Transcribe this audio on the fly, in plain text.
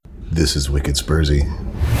This is Wicked Spursy.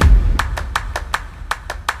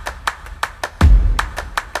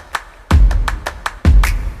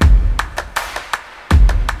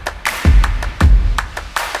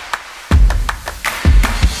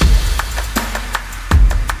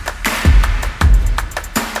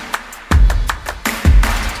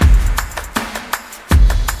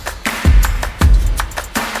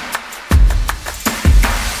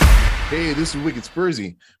 Hey, this is Wicked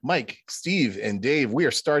Spursy. Mike, Steve, and Dave, we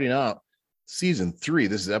are starting out season 3.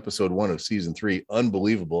 This is episode 1 of season 3.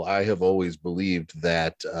 Unbelievable. I have always believed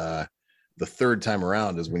that the third time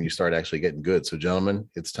around is when you start actually getting good. So, gentlemen,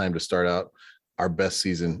 it's time to start out our best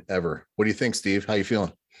season ever. What do you think, Steve? How you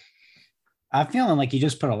feeling? I'm feeling like you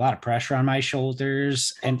just put a lot of pressure on my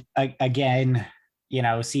shoulders. And again,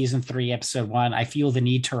 season 3, episode 1, I feel the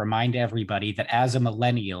need to remind everybody that as a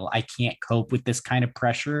millennial, I can't cope with this kind of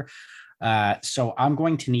pressure. So I'm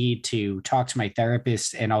going to need to talk to my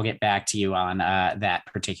therapist and I'll get back to you on that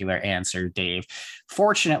particular answer, Dave.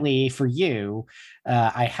 Fortunately for you,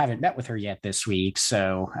 I haven't met with her yet this week.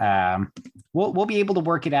 So we'll be able to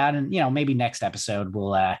work it out. And, maybe next episode,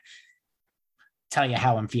 we'll tell you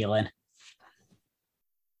how I'm feeling.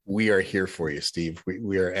 We are here for you, Steve.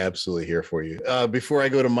 We are absolutely here for you. Before I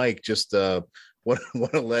go to Mike, just want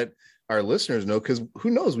to let our listeners know, because who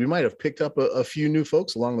knows, we might have picked up a few new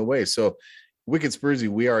folks along the way. So Wicked Spursy,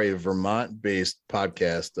 we are a Vermont-based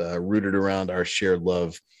podcast rooted around our shared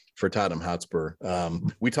love for Tottenham Hotspur.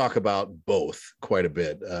 We talk about both quite a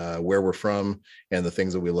bit, where we're from and the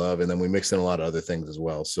things that we love, and then we mix in a lot of other things as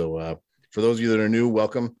well. So for those of you that are new,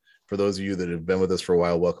 welcome. For those of you that have been with us for a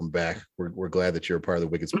while, welcome back. We're glad that you're a part of the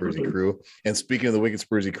Wicked Spursy crew. And speaking of the Wicked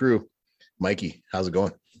Spursy crew, Mikey, how's it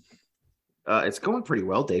going? It's going pretty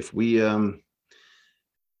well, Dave.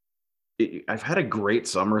 I've had a great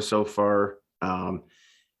summer so far.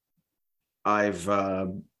 I've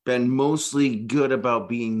been mostly good about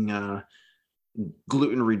being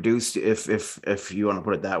gluten reduced, if you want to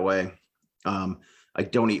put it that way. I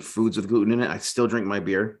don't eat foods with gluten in it. I still drink my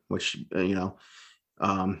beer, which is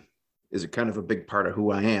kind of a big part of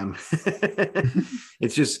who I am.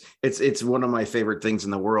 It's one of my favorite things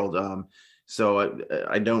in the world. So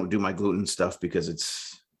I don't do my gluten stuff because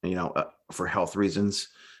it's, for health reasons,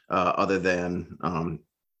 other than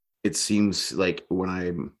it seems like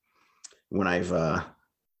when I've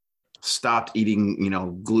stopped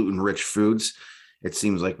eating, gluten rich foods, it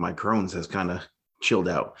seems like my Crohn's has kind of chilled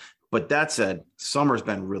out. But that said, summer's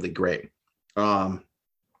been really great.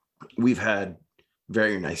 We've had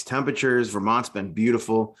very nice temperatures. Vermont's been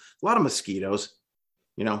beautiful. A lot of mosquitoes,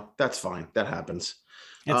 that's fine. That happens.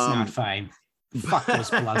 It's not fine. Fuck those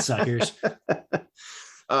bloodsuckers.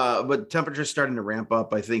 But temperature's starting to ramp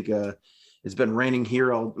up. I think it's been raining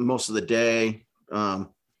here most of the day. But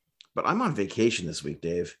I'm on vacation this week,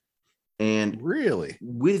 Dave. And really,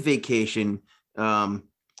 with vacation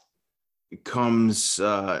comes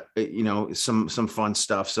some fun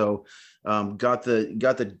stuff. So got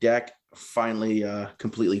the deck finally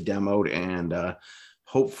completely demoed, and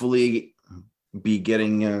hopefully be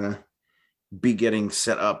getting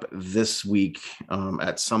set up this week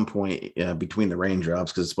at some point between the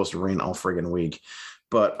raindrops, because it's supposed to rain all friggin' week.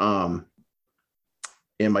 But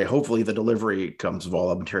and by hopefully the delivery comes of all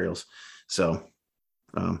the materials. So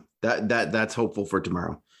that's hopeful for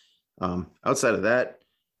tomorrow. Outside of that,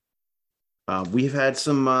 we've had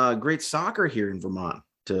some great soccer here in Vermont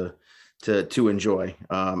to enjoy.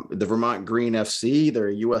 The Vermont Green FC, they're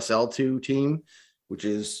a USL2 team, which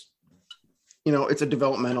is, it's a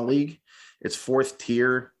developmental league. It's 4th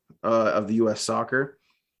tier of the U.S. soccer.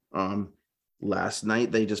 Last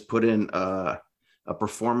night, they just put in a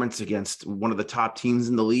performance against one of the top teams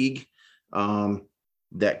in the league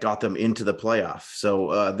that got them into the playoff.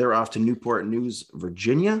 So they're off to Newport News,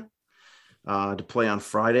 Virginia, to play on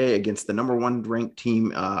Friday against the number 1 ranked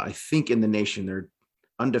team, I think, in the nation. They're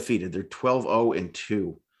undefeated. They're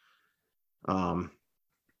 12-0-2.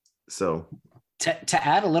 So to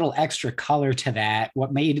add a little extra color to that,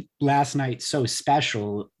 what made last night so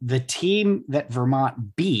special, the team that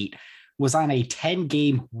Vermont beat was on a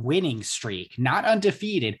 10-game winning streak, not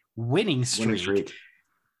undefeated, winning streak.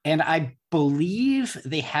 And I believe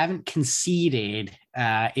they haven't conceded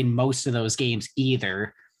in most of those games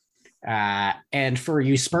either. And for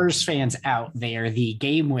you Spurs fans out there, the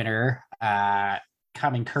game winner,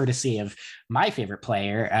 coming courtesy of my favorite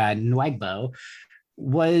player, Nwagbo,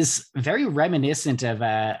 was very reminiscent of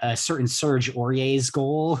a certain Serge Aurier's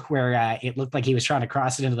goal, where it looked like he was trying to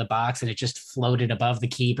cross it into the box and it just floated above the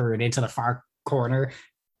keeper and into the far corner.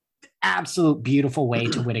 Absolute beautiful way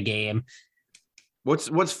to win a game.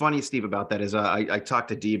 What's funny, Steve, about that is I talked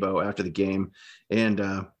to Debo after the game, and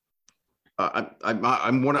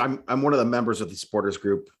I'm one of the members of the supporters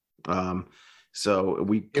group. So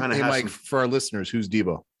we kind of have Mike, for our listeners, who's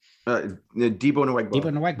Debo? Debo Nwegbo.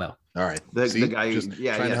 Debo Nwegbo. All right. The guy, just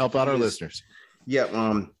trying to help out our listeners.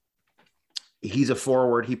 Yeah. He's a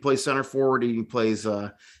forward. He plays center forward. He plays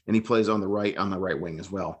on the right wing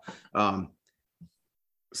as well.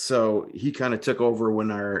 So he kind of took over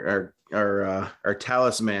when our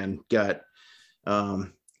talisman got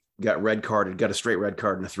red carded, got a straight red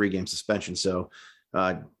card and a 3-game suspension. So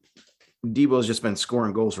Debo's just been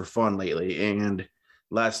scoring goals for fun lately. And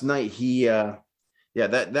last night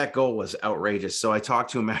that goal was outrageous. So I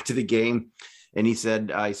talked to him after the game, and I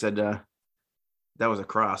said, that was a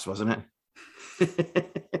cross, wasn't it?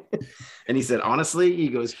 And he said, honestly, he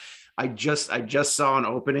goes, I just saw an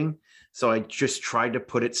opening. So I just tried to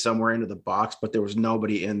put it somewhere into the box, but there was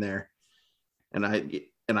nobody in there. And I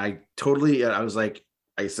was like,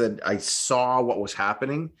 I said, I saw what was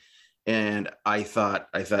happening. And I thought,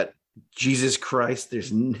 Jesus Christ,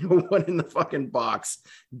 there's no one in the fucking box.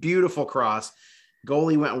 Beautiful cross.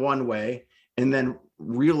 Goalie went one way and then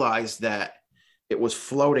realized that it was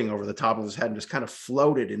floating over the top of his head and just kind of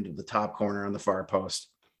floated into the top corner on the far post.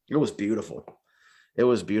 It was beautiful. It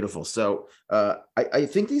was beautiful. So I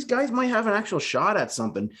think these guys might have an actual shot at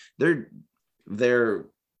something. Their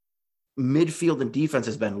midfield and defense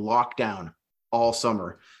has been locked down all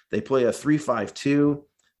summer. They play a 3-5-2,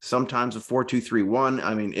 sometimes a 4-2-3-1.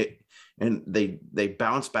 I mean, and they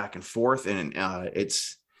bounce back and forth, and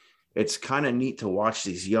it's kind of neat to watch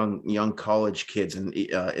these young college kids and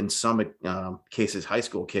in some cases high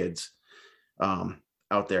school kids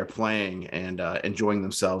out there playing and enjoying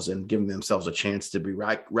themselves and giving themselves a chance to be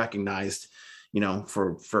recognized,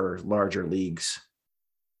 for larger leagues.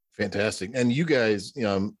 Fantastic. And you guys,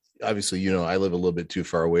 obviously, I live a little bit too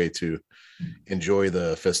far away to enjoy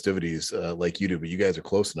the festivities like you do, but you guys are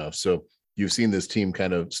close enough. So you've seen this team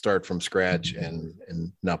kind of start from scratch and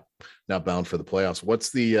not bound for the playoffs. What's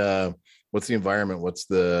the environment? What's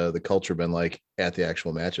the culture been like at the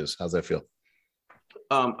actual matches? How's that feel?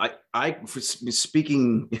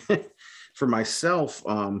 Speaking for myself,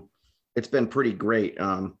 it's been pretty great.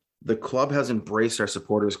 The club has embraced our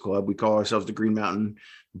supporters club. We call ourselves the Green Mountain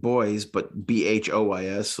Boys, but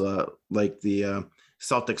BHOYS, like the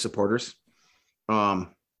Celtic supporters.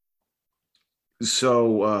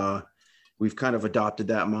 So we've kind of adopted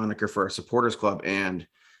that moniker for our supporters club, and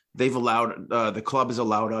they've allowed the club has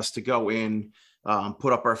allowed us to go in,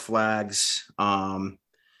 put up our flags, and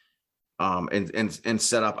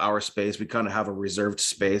set up our space. We kind of have a reserved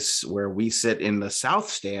space where we sit in the south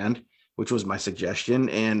stand, which was my suggestion,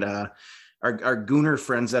 and our Gooner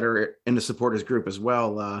friends that are in the supporters group as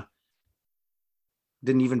well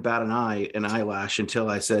didn't even bat an eyelash until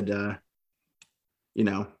I said,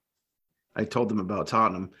 I told them about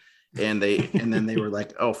Tottenham. And then they were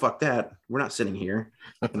like, "Oh, fuck that. We're not sitting here."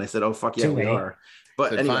 And I said, "Oh, fuck yeah, we are."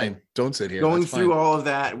 But anyway, fine. Don't sit here. Going through all of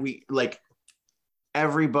that, we like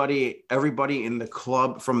everybody in the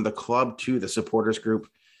club, from the club to the supporters group,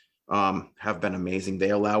 have been amazing.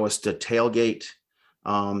 They allow us to tailgate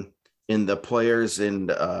in the players and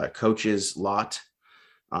coaches lot.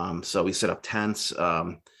 So we set up tents.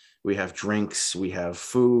 We have drinks. We have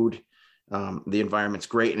food. The environment's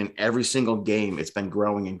great. And in every single game, it's been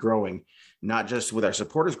growing and growing, not just with our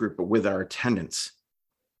supporters group, but with our attendance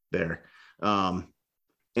there. And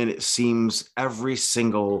it seems every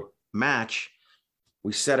single match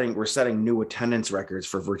we're setting new attendance records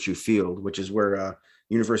for Virtue Field, which is where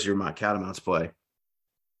University of Vermont Catamounts play.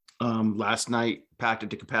 Last night, packed it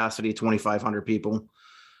to capacity, 2,500 people.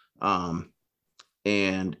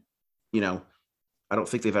 And, I don't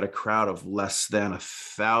think they've had a crowd of less than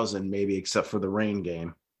 1,000, maybe, except for the rain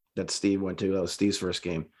game that Steve went to. That was Steve's first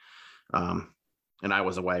game. And I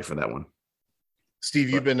was away for that one. Steve,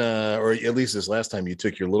 you've been, or at least this last time, you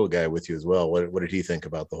took your little guy with you as well. What did he think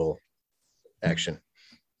about the whole action?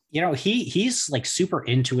 He's like super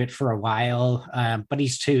into it for a while, but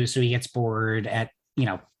he's 2, so he gets bored at,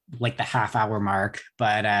 like the half-hour mark.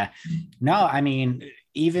 But no, I mean,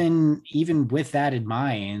 even with that in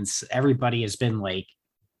mind, everybody has been like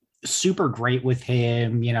super great with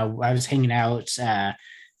him. I was hanging out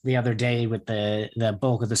the other day with the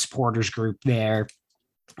bulk of the supporters group there.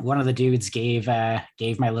 One of the dudes gave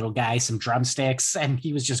my little guy some drumsticks, and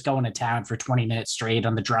he was just going to town for 20 minutes straight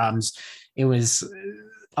on the drums. It was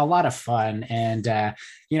a lot of fun. And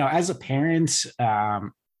as a parent,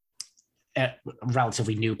 a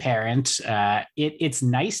relatively new parent, it's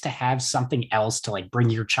nice to have something else to like bring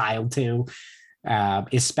your child to,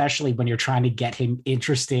 especially when you're trying to get him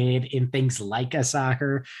interested in things like a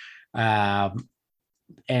soccer.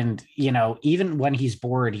 and you know, even when he's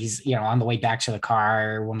bored, he's, you know, on the way back to the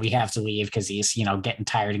car when we have to leave because he's, you know, getting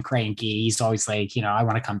tired and cranky, he's always like, you know, I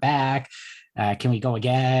want to come back, can we go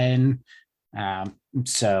again?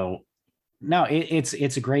 So no, it's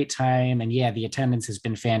a great time, and yeah, the attendance has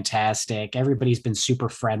been fantastic. Everybody's been super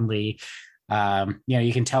friendly. You know,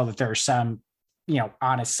 you can tell that there are some, you know,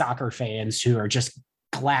 honest soccer fans who are just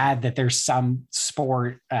glad that there's some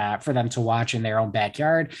sport for them to watch in their own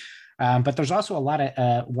backyard. But there's also a lot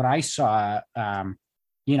of what I saw,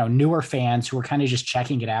 you know, newer fans who are kind of just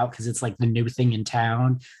checking it out because it's like the new thing in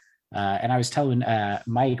town. And I was telling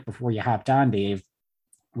Mike before you hopped on, Dave,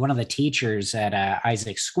 one of the teachers at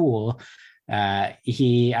Isaac's school,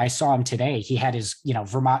 I saw him today. He had his, you know,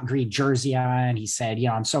 Vermont Green jersey on. He said, you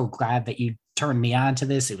know, I'm so glad that you turned me on to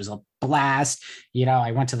this. It was a blast. You know,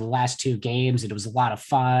 I went to the last 2 games. It was a lot of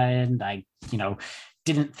fun. I, you know,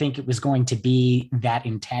 didn't think it was going to be that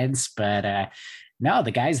intense, but no,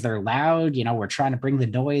 the guys, they're loud. You know, we're trying to bring the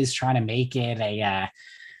noise, trying to make it a,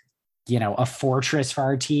 you know, a fortress for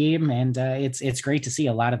our team. And it's great to see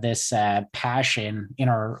a lot of this passion in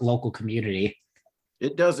our local community.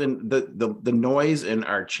 It doesn't, the noise and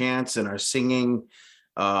our chants and our singing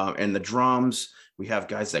and the drums. We have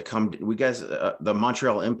guys that come, the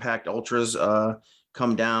Montreal Impact Ultras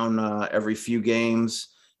come down every few games.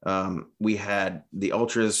 We had the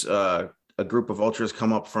Ultras, a group of Ultras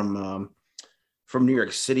come up from New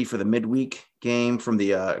York City for the midweek game from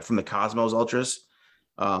the Cosmos Ultras.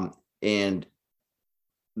 And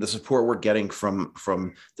the support we're getting from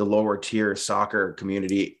the lower tier soccer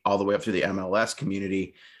community all the way up to the MLS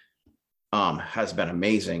community has been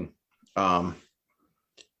amazing. I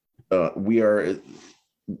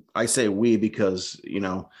say we because, you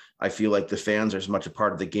know, I feel like the fans are as much a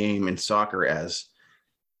part of the game in soccer as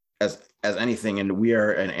anything. And we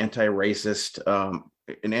are an anti-racist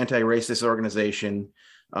organization.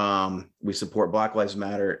 We support Black Lives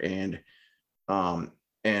Matter and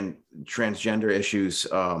transgender issues.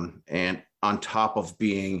 And on top of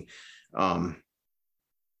being,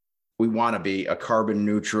 we want to be a carbon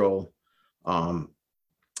neutral,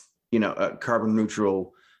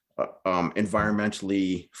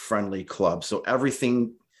 environmentally friendly club. So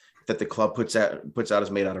everything that the club puts out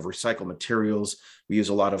is made out of recycled materials. We use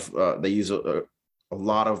a lot of, they use a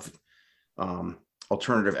lot of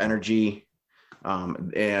alternative energy.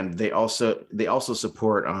 And they also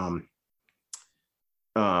support,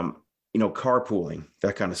 carpooling,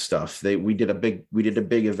 that kind of stuff. We did a big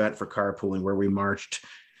event for carpooling where we marched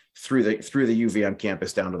through the UVM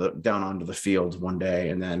campus down onto the fields one day.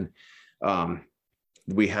 And then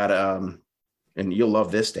we had, and you'll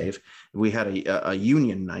love this, Dave, we had a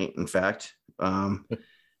union night, in fact,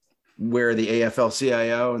 where the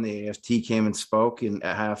AFL-CIO and the AFT came and spoke at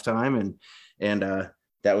halftime, and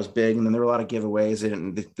that was big. And then there were a lot of giveaways,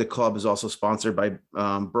 and the club is also sponsored by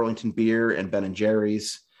Burlington Beer and Ben and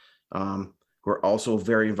Jerry's, who are also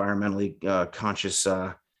very environmentally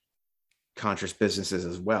conscious businesses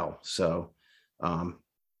as well. So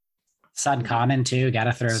Sun Common too,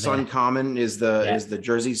 gotta throw Sun Common is the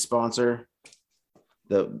jersey sponsor.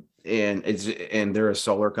 And they're a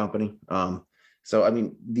solar company. So I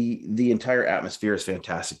mean, the entire atmosphere is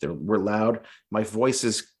fantastic. We're loud. My voice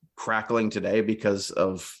is crackling today because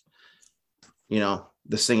of,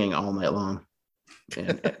 the singing all night long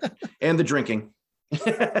and the drinking.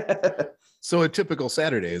 So a typical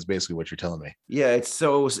Saturday is basically what you're telling me. Yeah,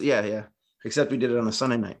 yeah. Except we did it on a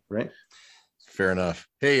Sunday night, right? Fair enough.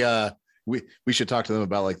 Hey, we should talk to them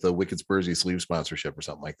about like the Wicked Spursy sleeve sponsorship or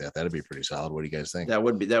something like that. That'd be pretty solid. What do you guys think? That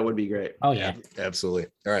would be great. Oh yeah, absolutely.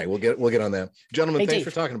 All right, we'll get on that, gentlemen. Hey, thanks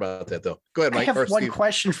for talking about that, though. Go ahead, Mike. I have one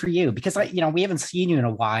question for you because we haven't seen you in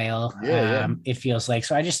a while. Yeah. It feels like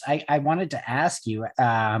so. I wanted to ask you,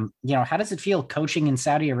 how does it feel coaching in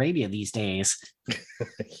Saudi Arabia these days?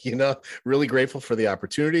 Really grateful for the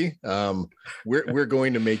opportunity. We're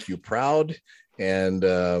going to make you proud, and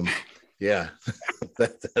yeah,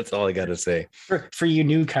 that's all I got to say. For you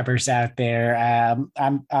newcomers out there,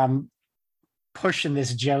 I'm pushing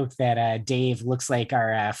this joke that Dave looks like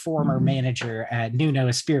our former manager, Nuno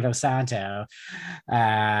Espirito Santo.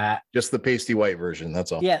 Just the pasty white version,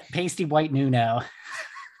 that's all. Yeah, pasty white Nuno.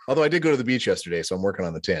 Although I did go to the beach yesterday, so I'm working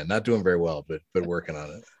on the tan. Not doing very well, but working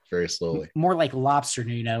on it very slowly. More like lobster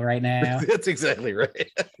Nuno right now. That's exactly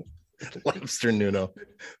right. Lobster Nuno.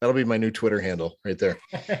 That'll be my new Twitter handle right there.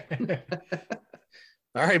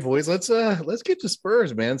 All right, boys, let's get to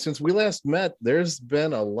Spurs, man. Since we last met, there's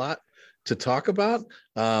been a lot to talk about.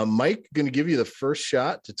 Mike, going to give you the first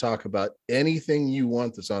shot to talk about anything you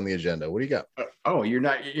want that's on the agenda. What do you got? Oh, you're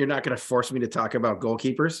not going to force me to talk about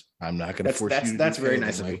goalkeepers? I'm not going to force you to. That's do very anything,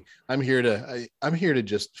 nice of Mike. you. I'm here to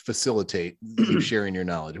just facilitate you sharing your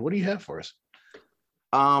knowledge. What do you have for us?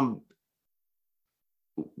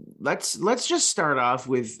 Let's just start off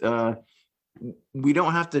with we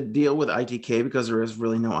don't have to deal with ITK because there is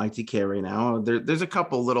really no ITK right now. There's a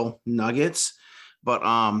couple little nuggets, but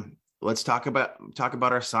let's talk about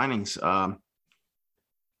our signings.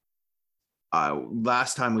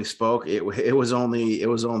 Last time we spoke, it was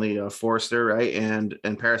only Forster, right, and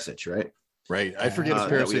Perisic, right? Right. I forget if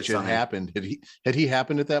Perisic had happened. Had he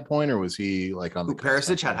happened at that point, or was he like on the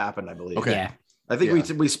Perisic had happened, I believe. Okay. Yeah. I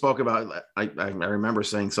think we spoke about. I remember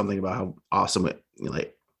saying something about how awesome it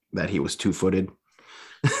that he was 2-footed.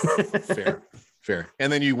 Fair.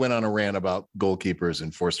 And then you went on a rant about goalkeepers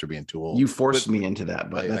and Forster being too old. You forced me into that,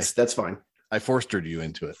 but that's fine. I forstered you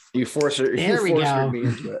into it. You forced me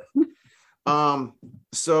into it.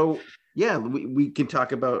 So yeah, we can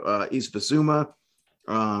talk about East Basuma.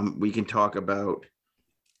 We can talk about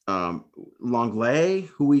Longley,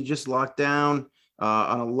 who we just locked down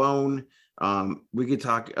on a loan. We could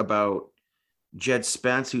talk about Jed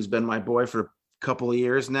Spence, who's been my boy for a couple of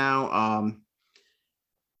years now.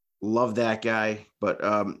 Love that guy, but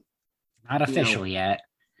not official yet.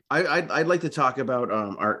 I'd like to talk about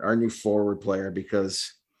our new forward player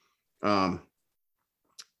because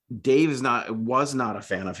Dave was not a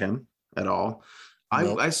fan of him at all.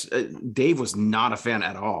 Nope. Dave was not a fan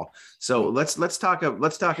at all. So let's talk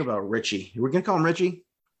about Richie. We're gonna call him Richie.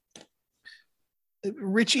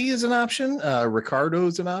 Richie is an option. Ricardo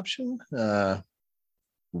is an option.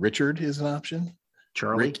 Richard is an option.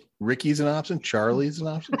 Charlie. Ricky's an option. Charlie's an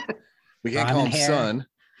option. We can't call him Son.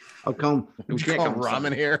 I'll call him. We can't call him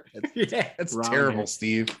Ramen Hair. That's ramen terrible, hair.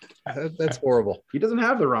 Steve. That's horrible. He doesn't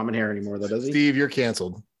have the ramen hair anymore, though, does he? Steve, you're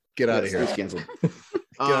canceled. Get out of here. He's canceled. Get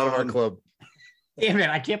out of our club. Damn it!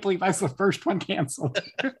 I can't believe I was the first one canceled.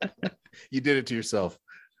 You did it to yourself.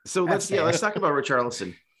 So let's talk about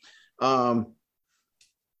Richarlison.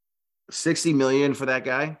 60 million for that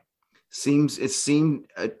guy seemed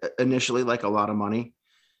initially like a lot of money.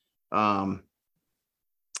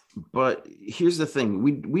 But here's the thing.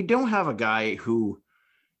 We don't have a guy who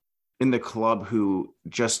in the club who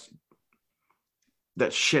just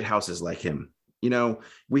that shit houses like him.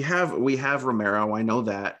 We have Romero. I know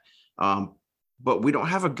that. But we don't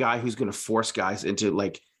have a guy who's going to force guys into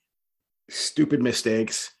like stupid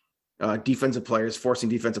mistakes, forcing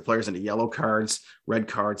defensive players into yellow cards, red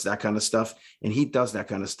cards, that kind of stuff. And he does that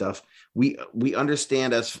kind of stuff. We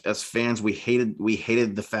understand as fans, we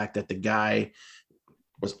hated the fact that the guy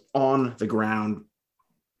was on the ground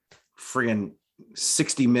friggin'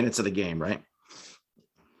 60 minutes of the game, right?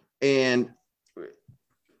 And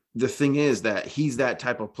the thing is that he's that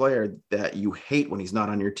type of player that you hate when he's not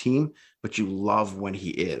on your team, but you love when he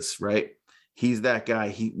is, right? He's that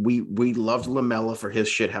guy. We loved Lamella for his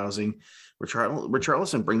shithousing.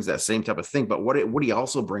 Richarlison brings that same type of thing, but what he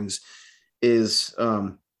also brings is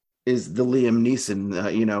the Liam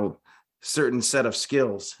Neeson, certain set of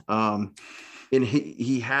skills. And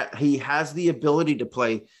he has the ability to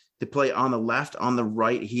play on the left, on the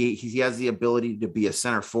right. He has the ability to be a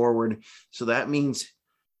center forward. So that means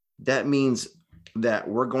that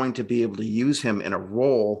we're going to be able to use him in a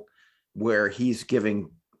role where he's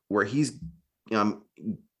getting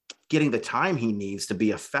the time he needs to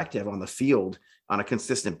be effective on the field on a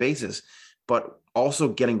consistent basis, but also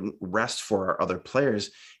getting rest for our other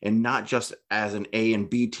players and not just as an A and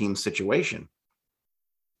B team situation.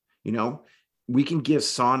 We can give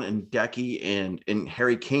Son and Decky and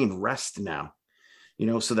Harry Kane rest now,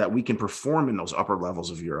 so that we can perform in those upper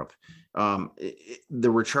levels of Europe. The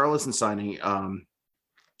Richarlison signing,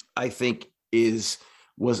 I think,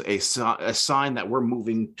 was a sign that we're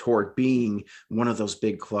moving toward being one of those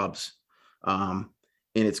big clubs. And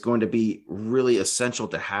it's going to be really essential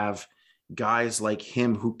to have guys like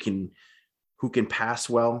him who can pass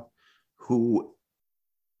well, who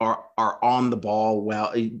are on the ball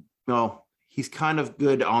well. He's kind of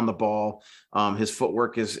good on the ball. His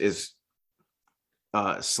footwork is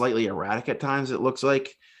slightly erratic at times, it looks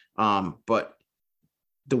like. But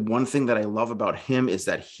the one thing that I love about him is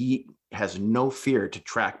that he has no fear to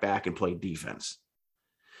track back and play defense.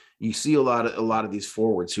 You see a lot of these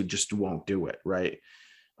forwards who just won't do it, right?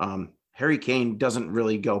 Harry Kane doesn't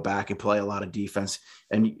really go back and play a lot of defense,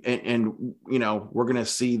 and we're going to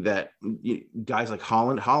see that guys like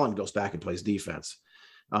Holland goes back and plays defense.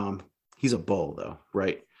 He's a bull though,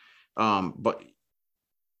 right? But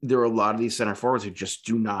there are a lot of these center forwards who just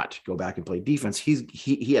do not go back and play defense.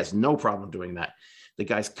 He has no problem doing that. The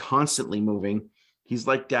guy's constantly moving. He's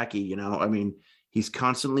like Decky, you know. I mean, he's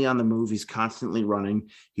constantly on the move. He's constantly running.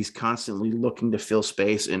 He's constantly looking to fill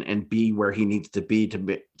space and be where he needs to be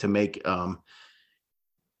to make the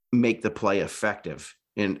play effective.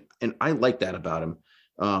 And I like that about him.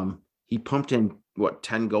 He pumped in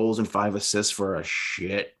 10 goals and 5 assists for a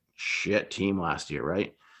shit team last year,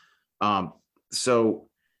 right? So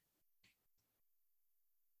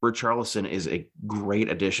Richarlison is a great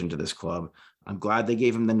addition to this club. I'm glad they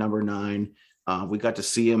gave him the number 9. We got to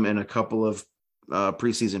see him in a couple of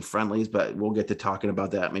preseason friendlies, but we'll get to talking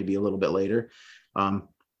about that maybe a little bit later.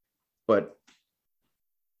 But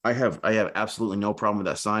I have absolutely no problem with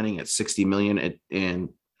that signing at 60 million. And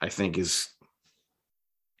I think is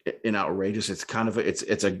an outrageous. It's kind of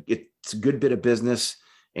it's a good bit of business,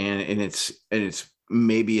 and it's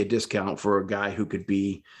maybe a discount for a guy who could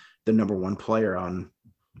be the number 1 player on,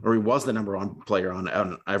 or he was the number 1 player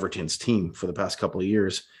on Everton's team for the past couple of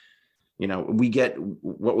years. You know, we get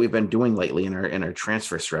what we've been doing lately in our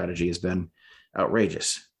transfer strategy has been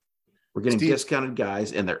outrageous. We're getting discounted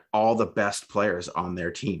guys, and they're all the best players on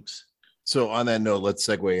their teams. So on that note, let's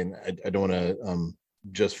segue, and I don't want to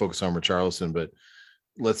just focus on Richarlison, but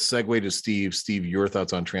let's segue to Steve. Steve, your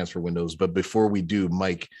thoughts on transfer windows. But before we do,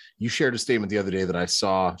 Mike, you shared a statement the other day that I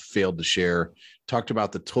saw failed to share, talked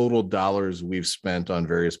about the total dollars we've spent on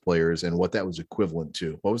various players and what that was equivalent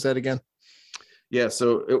to. What was that again? Yeah,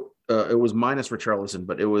 so it was minus Richarlison,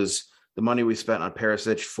 but it was the money we spent on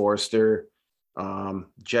Perisic, Forster,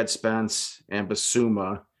 Jed Spence, and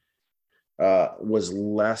Basuma was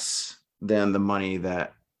less than the money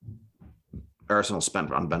that Arsenal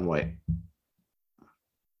spent on Ben White.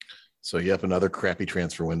 So yep, another crappy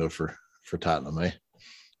transfer window for Tottenham, eh?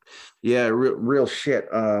 Yeah, real shit.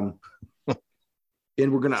 And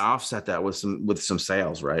we're going to offset that with some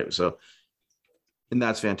sales, right? So, and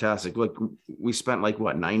that's fantastic. Look, we spent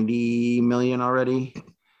 90 million already.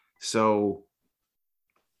 So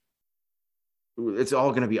it's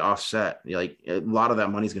all going to be offset. Like a lot of that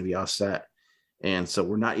money is going to be offset. And so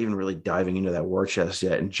we're not even really diving into that war chest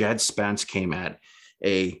yet. And Jed Spence came at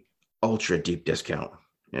a ultra deep discount.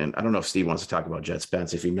 And I don't know if Steve wants to talk about Jed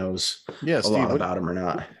Spence, if he knows a lot about him or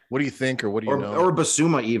not. What do you think? Or what do you know? Or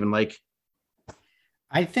Basuma even,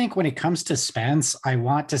 I think when it comes to Spence, I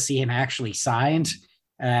want to see him actually signed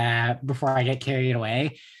before I get carried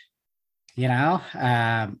away, you know.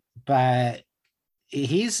 But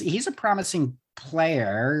he's a promising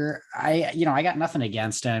player. I got nothing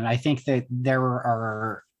against him. I think that there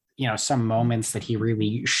are some moments that he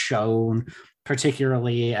really shone,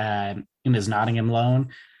 particularly in his Nottingham loan,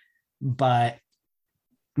 but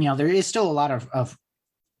there is still a lot of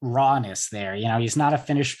rawness there. He's not a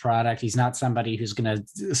finished product. He's not somebody who's going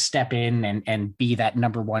to step in and be that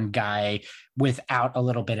number 1 guy without a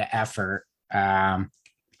little bit of effort.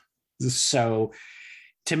 So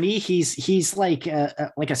to me, he's like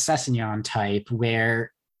a Sessegnon type,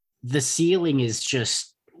 where the ceiling is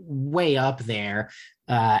just way up there.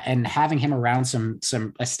 And having him around some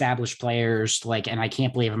established players, and I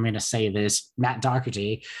can't believe I'm going to say this, Matt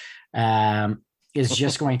Doherty, is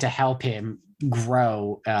just going to help him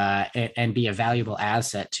grow and be a valuable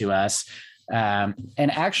asset to us. And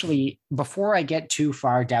actually, before I get too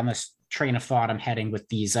far down this train of thought I'm heading with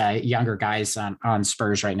these younger guys on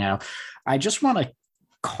Spurs right now, I just want to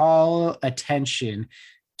call attention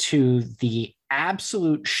to the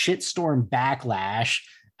absolute shitstorm backlash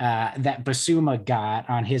that Basuma got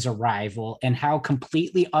on his arrival and how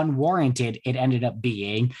completely unwarranted it ended up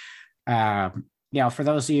being. For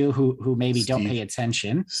those of you who maybe don't pay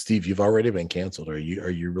attention, Steve, you've already been canceled. Are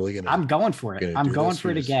you really going to? I'm going for it. I'm going for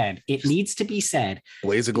it again. It needs to be said.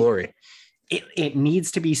 Blaze of glory. It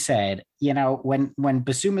needs to be said. When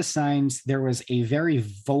Basuma signs, there was a very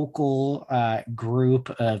vocal group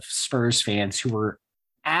of Spurs fans who were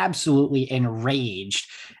absolutely enraged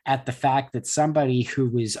at the fact that somebody who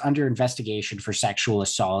was under investigation for sexual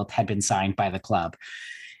assault had been signed by the club.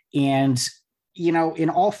 And, in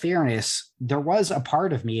all fairness, there was a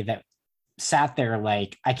part of me that sat there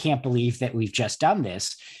like, I can't believe that we've just done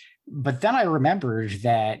this. But then I remembered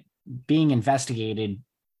that being investigated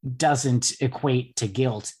doesn't equate to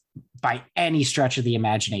guilt by any stretch of the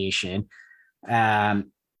imagination. And,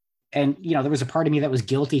 there was a part of me that was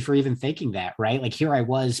guilty for even thinking that, right? Like here I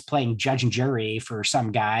was playing judge and jury for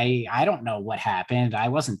some guy. I don't know what happened. I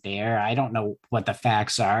wasn't there. I don't know what the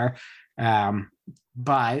facts are.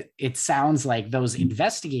 But it sounds like those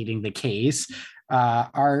investigating the case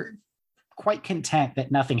are quite content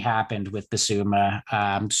that nothing happened with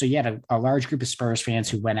Bissouma. So you had a large group of Spurs fans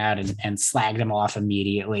who went out and slagged him off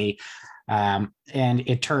immediately. And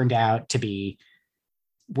it turned out to be,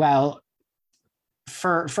 well,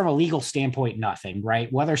 from a legal standpoint, nothing,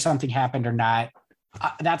 right? Whether something happened or not,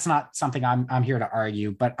 that's not something I'm here to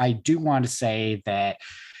argue. But I do want to say that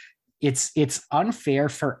it's unfair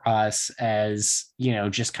for us as,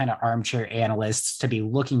 just kind of armchair analysts to be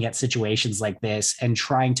looking at situations like this and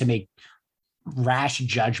trying to make rash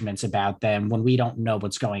judgments about them when we don't know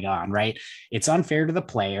what's going on, right? It's unfair to the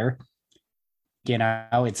player.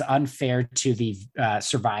 It's unfair to the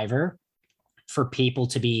survivor for people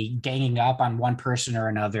to be ganging up on one person or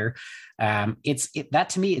another. That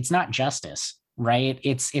to me, it's not justice, right?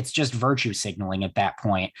 It's just virtue signaling at that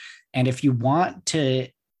point. And if you want to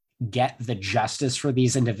get the justice for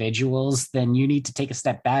these individuals, then you need to take a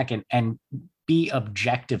step back and be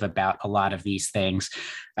objective about a lot of these things.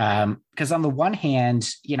 Because on the one hand,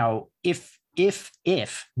 if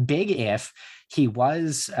big if he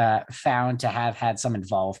was found to have had some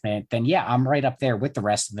involvement, then yeah, I'm right up there with the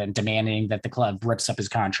rest of them demanding that the club rips up his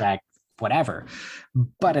contract, whatever.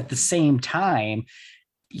 But at the same time,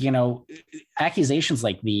 accusations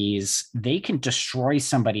like these, they can destroy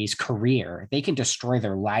somebody's career. They can destroy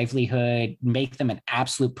their livelihood, make them an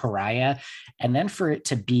absolute pariah. And then for it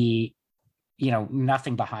to be,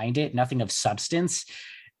 nothing behind it, nothing of substance,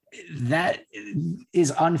 that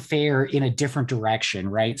is unfair in a different direction,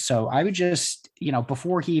 right? So I would just,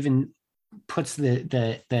 before he even puts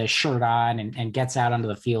the shirt on and gets out onto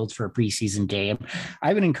the field for a preseason game,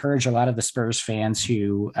 I would encourage a lot of the Spurs fans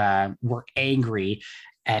who were angry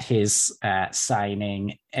at his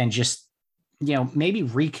signing and just, maybe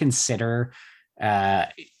reconsider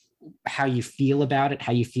how you feel about it,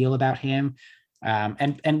 how you feel about him,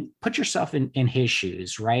 and put yourself in his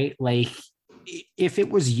shoes, right? Like, if it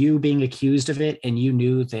was you being accused of it and you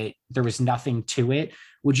knew that there was nothing to it,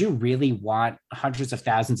 would you really want hundreds of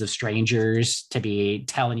thousands of strangers to be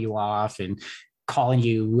telling you off and calling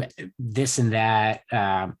you this and that?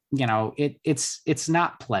 It's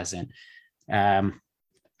not pleasant.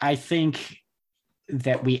 I think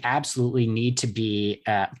that we absolutely need to be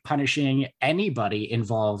punishing anybody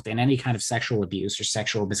involved in any kind of sexual abuse or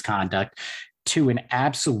sexual misconduct to an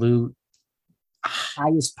absolute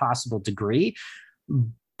highest possible degree,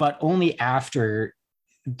 but only after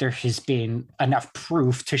there has been enough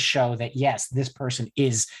proof to show that, yes, this person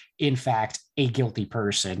is in fact a guilty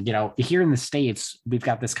person. Here in the States, we've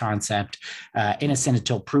got this concept, innocent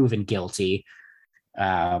until proven guilty.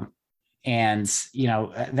 And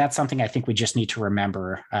that's something I think we just need to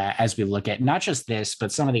remember as we look at not just this,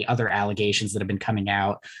 but some of the other allegations that have been coming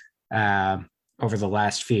out over the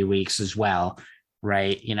last few weeks as well.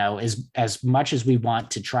 Right. As much as we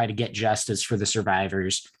want to try to get justice for the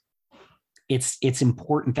survivors, it's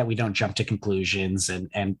important that we don't jump to conclusions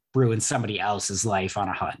and ruin somebody else's life on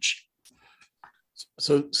a hunch.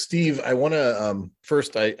 So, Steve, I want to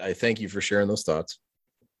first, I thank you for sharing those thoughts.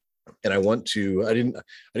 And I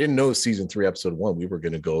didn't know season 3, episode 1, we were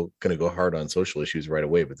going to go hard on social issues right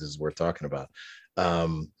away, but this is worth talking about.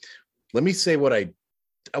 Let me say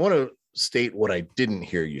I want to state what I didn't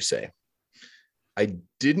hear you say. I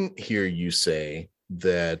didn't hear you say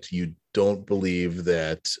that you don't believe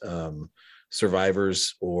that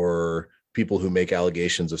survivors or people who make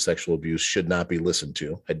allegations of sexual abuse should not be listened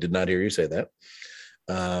to. I did not hear you say that.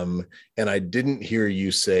 And I didn't hear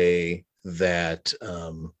you say that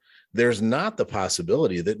there's not the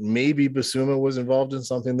possibility that maybe Bissouma was involved in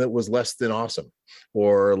something that was less than awesome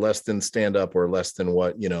or less than stand up or less than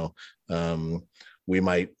what, we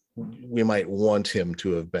might want him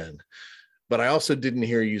to have been. But I also didn't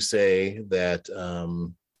hear you say that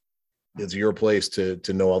it's your place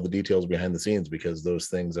to know all the details behind the scenes, because those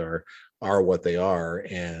things are what they are.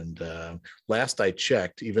 And last I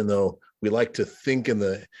checked, even though we like to think in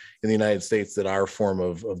the United States that our form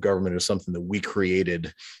of government is something that we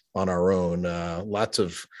created on our own, lots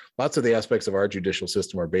of the aspects of our judicial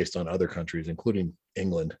system are based on other countries, including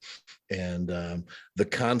England, and the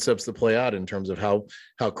concepts that play out in terms of how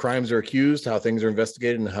crimes are accused, how things are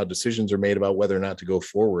investigated, and how decisions are made about whether or not to go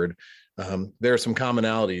forward. There are some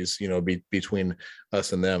commonalities, between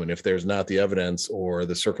us and them. And if there's not the evidence or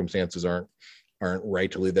the circumstances aren't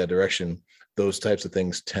right to lead that direction, those types of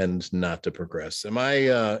things tend not to progress. Am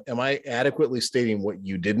I adequately stating what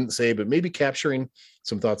you didn't say, but maybe capturing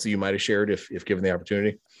some thoughts that you might have shared if given the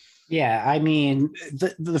opportunity? Yeah, I mean,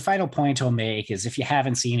 the final point I'll make is, if you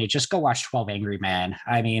haven't seen it, just go watch 12 Angry Men.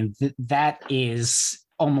 I mean, that is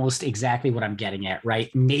almost exactly what I'm getting at, right?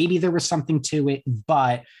 Maybe there was something to it,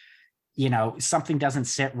 but something doesn't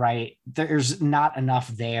sit right. There's not enough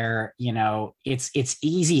there. It's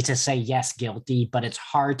easy to say yes, guilty, but it's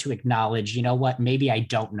hard to acknowledge, what, maybe I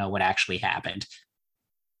don't know what actually happened.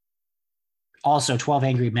 Also, 12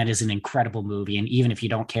 Angry Men is an incredible movie. And even if you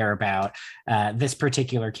don't care about this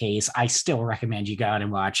particular case, I still recommend you go out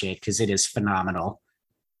and watch it because it is phenomenal.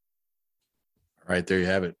 All right, there you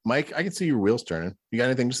have it. Mike, I can see your wheels turning. You got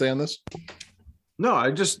anything to say on this? No,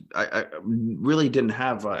 I really didn't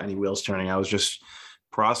have any wheels turning. I was just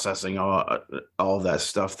processing all of that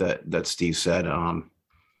stuff that Steve said. And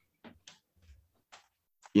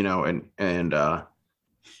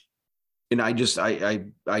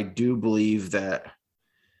I do believe that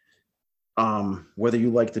whether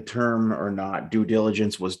you like the term or not, due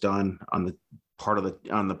diligence was done on the part of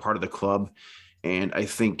the club. And I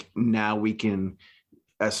think now we can,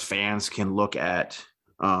 as fans, can look to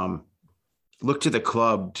the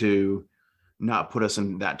club to not put us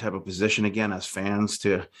in that type of position again as fans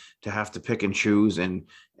to have to pick and choose and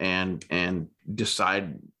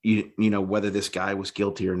decide, whether this guy was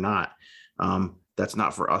guilty or not. That's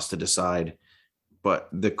not for us to decide, but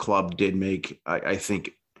the club did make, I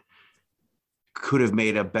think, could have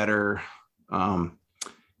made a better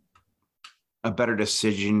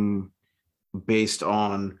decision based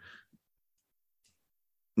on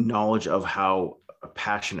knowledge of how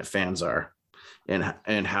passionate fans are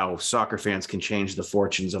and how soccer fans can change the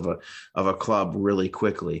fortunes of a club really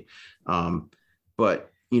quickly. But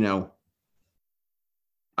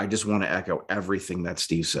I just want to echo everything that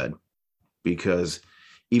Steve said, because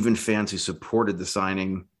even fans who supported the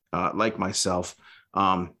signing, like myself,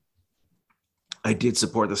 I did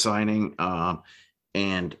support the signing,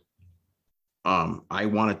 and I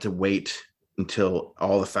wanted to wait until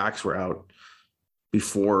all the facts were out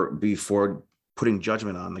before putting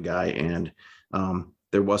judgment on the guy. And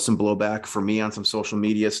there was some blowback for me on some social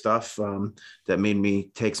media stuff that made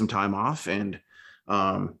me take some time off. And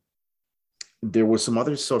there was some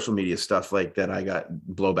other social media stuff like that I got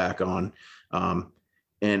blowback on.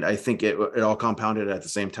 And I think it all compounded at the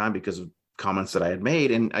same time because of comments that I had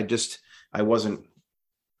made. And I wasn't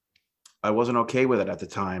okay with it at the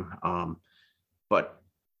time.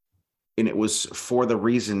 And it was for the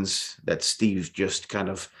reasons that Steve just kind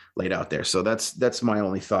of laid out there. So that's my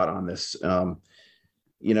only thought on this. I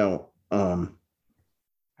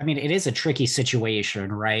mean, it is a tricky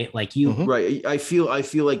situation, right? Like right. I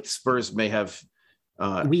feel like Spurs may have.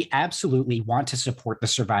 We absolutely want to support the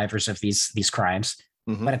survivors of these crimes,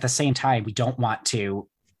 but at the same time, we don't want to,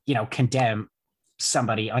 condemn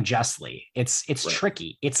somebody unjustly. It's right.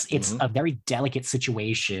 Tricky. It's a very delicate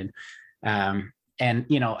situation. And,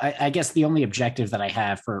 I guess the only objective that I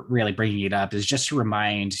have for really bringing it up is just to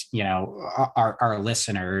remind, our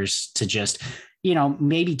listeners to just,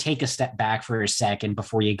 maybe take a step back for a second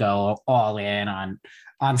before you go all in on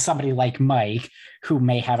somebody like Mike, who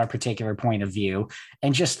may have a particular point of view,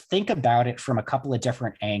 and just think about it from a couple of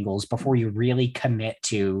different angles before you really commit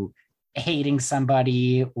to hating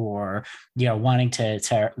somebody or, wanting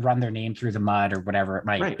to run their name through the mud or whatever it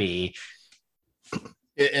might be.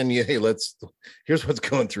 And hey, here's what's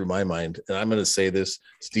going through my mind. And I'm going to say this,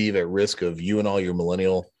 Steve, at risk of you and all your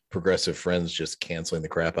millennial progressive friends just canceling the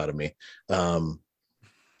crap out of me.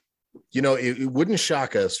 It wouldn't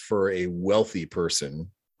shock us for a wealthy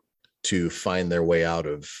person to find their way out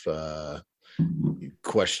of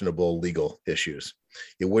questionable legal issues.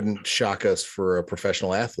 It wouldn't shock us for a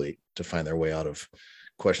professional athlete to find their way out of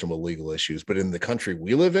questionable legal issues. But in the country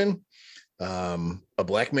we live in, a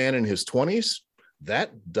black man in his 20s,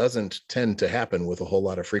 that doesn't tend to happen with a whole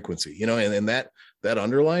lot of frequency, and that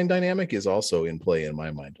underlying dynamic is also in play in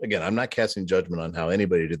my mind. Again, I'm not casting judgment on how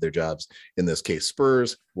anybody did their jobs in this case.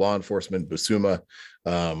 Spurs, law enforcement, Bissouma,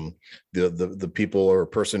 the people or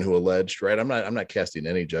person who alleged, right? I'm not casting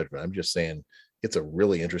any judgment. I'm just saying it's a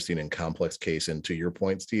really interesting and complex case. And to your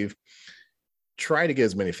point, Steve, try to get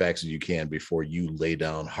as many facts as you can before you lay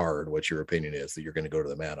down hard what your opinion is that you're going to go to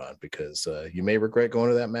the mat on, because you may regret going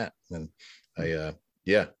to that mat. And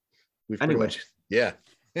we've pretty much,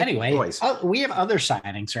 Anyway, we have other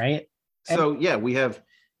signings, right? So we have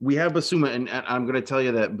Bissouma, and I'm going to tell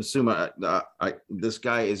you that Bissouma, this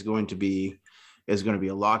guy is going to be a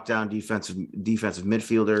lockdown defensive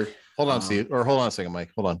midfielder. Hold on, Steve, or hold on a second,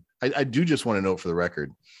 Mike. Hold on. I do just want to note for the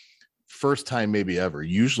record, first time maybe ever.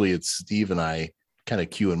 Usually it's Steve and I kind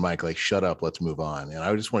of cue and Mike like, shut up, let's move on. And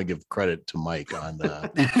I just want to give credit to Mike on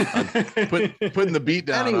putting the beat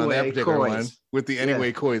down on that particular one with the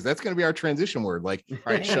anyway coys. That's going to be our transition word. Like, all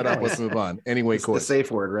right, shut up, let's move on. Anyway, it's the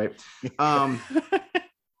safe word, right?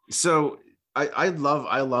 So I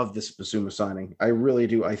love this Bissouma signing. I really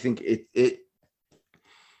do. I think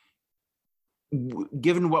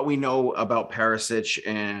given what we know about Perisic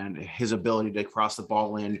and his ability to cross the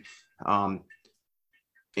ball in,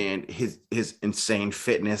 and his insane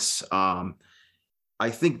fitness, I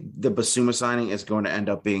think the Bissouma signing is going to end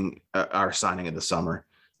up being our signing of the summer.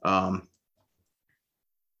 I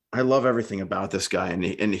love everything about this guy,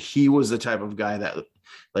 and he was the type of guy that,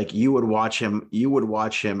 like, you would watch him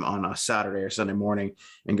on a Saturday or Sunday morning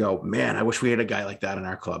and go, man, I wish we had a guy like that in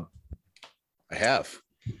our club. I have.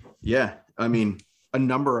 Yeah. I mean, a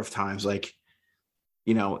number of times, like,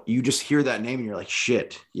 you know, you just hear that name and you're like,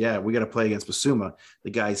 shit, yeah, we got to play against Bissouma. The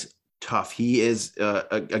guy's tough. He is,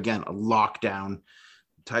 again, a lockdown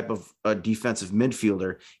type of defensive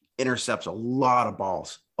midfielder, intercepts a lot of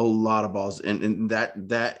balls. And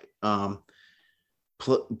that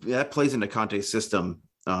plays into Conte's system.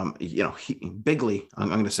 You know, bigly, I'm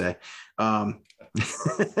going to say.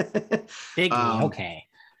 Bigly, okay.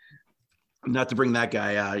 Not to bring that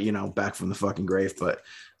guy, you know, back from the fucking grave, but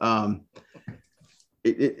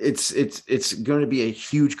it's going to be a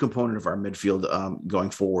huge component of our midfield going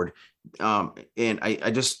forward. And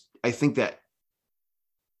I think that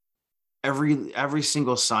every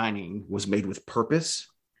single signing was made with purpose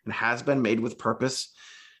and has been made with purpose.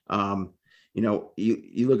 You know,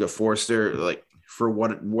 you look at Forster, like, for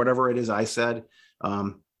whatever it is I said,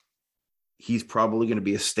 he's probably going to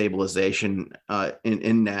be a stabilization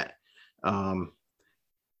in net.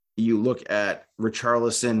 You look at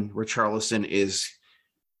Richarlison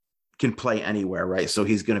can play anywhere, right? So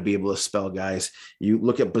he's going to be able to spell guys. You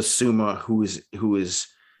look at Bissouma, who is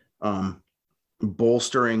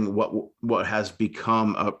bolstering what has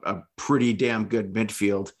become a pretty damn good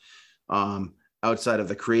midfield, outside of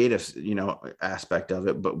the creative, you know, aspect of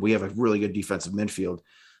it. But we have a really good defensive midfield.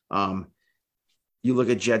 You look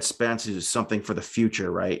at Jed Spence, who's something for the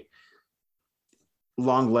future, right?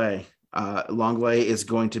 Longley is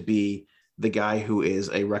going to be the guy who is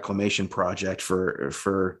a reclamation project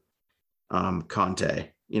for Conte,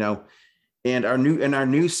 you know, and our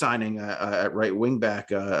new signing at right wing back,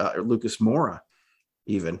 Lucas Moura,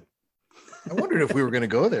 even. I wondered if we were going to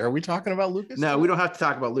go there. Are we talking about Lucas? No, we don't have to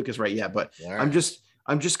talk about Lucas right yet, but right. I'm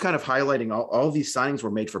just kind of highlighting all these signings were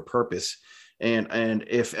made for purpose. And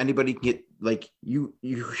if anybody can get, like, you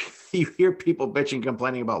hear people bitching,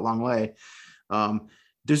 complaining about Longley,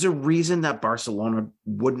 there's a reason that Barcelona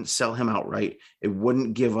wouldn't sell him outright. It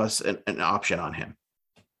wouldn't give us an option on him.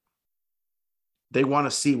 They want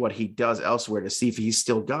to see what he does elsewhere to see if he's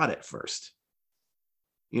still got it first,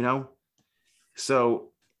 you know? So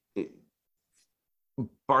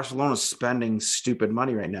Barcelona's spending stupid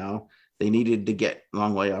money right now. They needed to get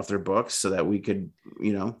Longley off their books so that we could,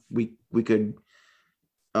 you know, we could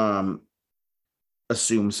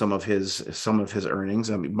assume some of his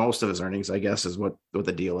earnings. I mean, most of his earnings, I guess, is what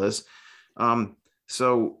the deal is.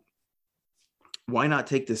 So why not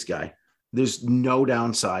take this guy? There's no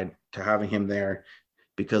downside to having him there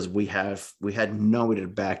because we had nobody to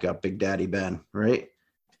back up Big Daddy Ben, right?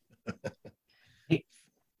 Hey,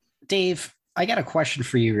 Dave, I got a question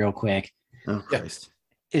for you real quick. Oh, Christ.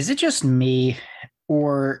 Is it just me,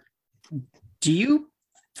 or do you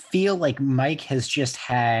feel like Mike has just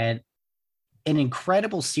had an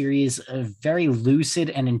incredible series of very lucid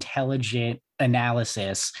and intelligent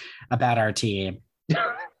analysis about our team?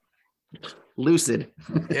 Lucid.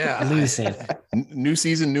 Yeah. Lucid. New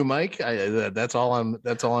season, new Mike. That's all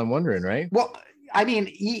I'm wondering, right? Well, I mean,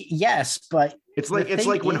 yes, but it's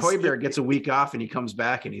like when Højbjerg gets a week off and he comes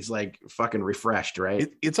back and he's like fucking refreshed, right?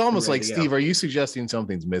 It's almost like, Steve, are you suggesting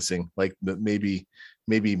something's missing? Like that maybe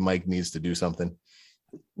Mike needs to do something?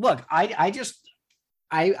 Look, I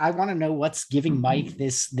want to know what's giving Mike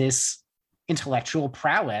this intellectual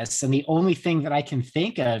prowess, and the only thing that I can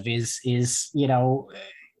think of is you know,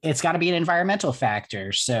 it's got to be an environmental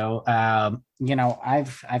factor. So you know,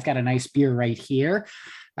 I've got a nice beer right here,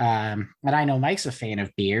 and I know Mike's a fan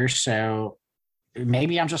of beer, so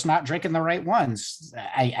maybe I'm just not drinking the right ones,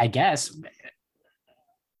 I guess.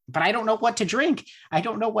 But I don't know what to drink. I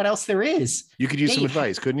don't know what else there is. You could use some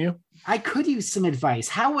advice, couldn't you? I could use some advice.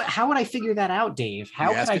 How would I figure that out, Dave? How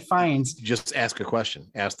would I find? Just ask a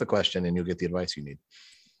question. Ask the question, and you'll get the advice you need.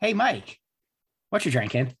 Hey, Mike, what you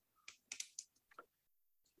drinking?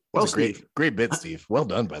 Well, Steve, great bit, Steve. Well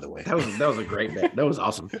done, by the way. That was a great bit. That was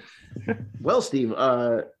awesome. Well, Steve,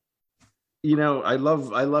 you know, I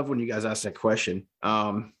love when you guys ask that question.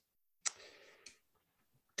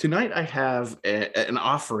 Tonight I have an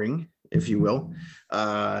offering, if you will,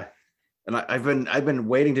 and I've been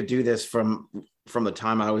waiting to do this from the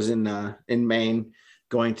time I was in Maine,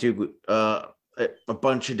 going to a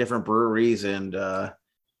bunch of different breweries and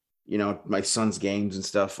you know, my son's games and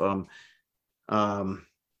stuff.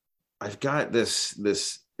 I've got this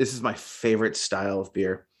is my favorite style of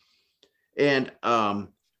beer, and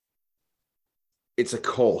it's a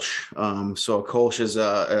Kolsch. So a Kolsch is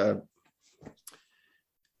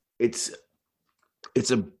it's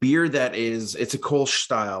a beer it's a Kolsch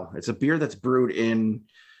style. It's a beer that's brewed in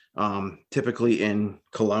typically in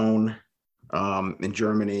Cologne, in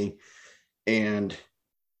Germany, and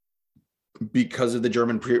because of the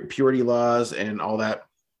German purity laws and all that,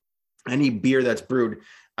 any beer that's brewed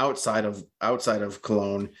outside of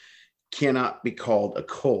Cologne cannot be called a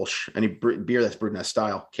Kolsch. Any beer that's brewed in that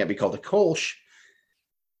style can't be called a Kolsch.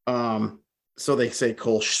 So they say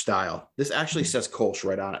Kolsch style. This actually says Kolsch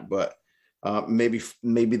right on it, but maybe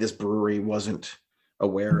this brewery wasn't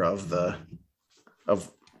aware of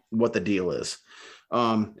what the deal is.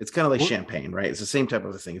 It's kind of like champagne, right? It's the same type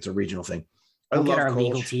of a thing. It's a regional thing. I We'll love get our Kolsch.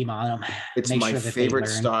 legal team on them. It's my favorite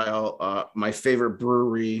style. My favorite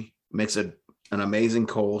brewery makes an amazing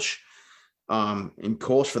Kolsch. And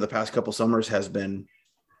Kolsch for the past couple summers has been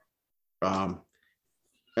on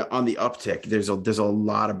the uptick. There's a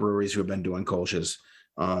lot of breweries who have been doing Kolsch's.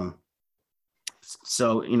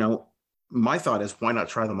 So, my thought is, why not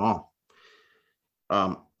try them all?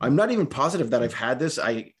 I'm not even positive that I've had this.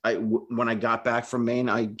 When I got back from Maine,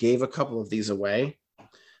 I gave a couple of these away.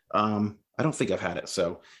 I don't think I've had it.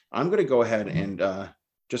 So I'm going to go ahead and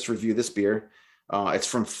just review this beer. It's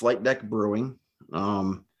from Flight Deck Brewing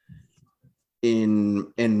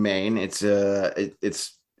in Maine. It's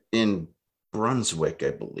in Brunswick,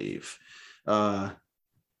 I believe.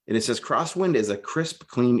 And it says Crosswind is a crisp,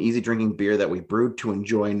 clean, easy drinking beer that we brewed to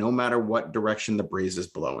enjoy no matter what direction the breeze is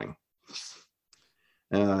blowing.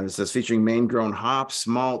 It says featuring Maine grown hops,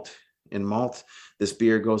 malt. This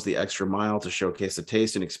beer goes the extra mile to showcase the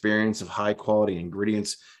taste and experience of high quality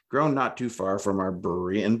ingredients grown not too far from our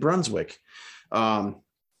brewery in Brunswick. I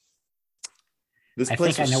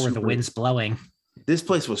think I know where the wind's blowing. This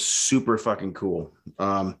place was super fucking cool.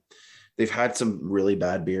 They've had some really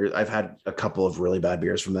bad beers. I've had a couple of really bad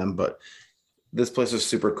beers from them, but this place is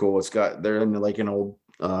super cool. They're in like an old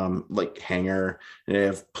like hangar, and they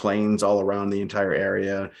have planes all around the entire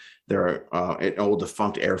area. They're an old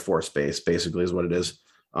defunct Air Force base, basically, is what it is.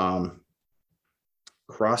 Crosswind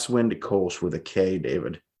Kolsch with a K,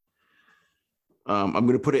 David. I'm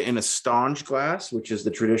going to put it in a Stange glass, which is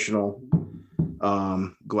the traditional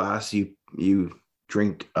glass you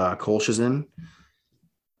drink Kolsch's in.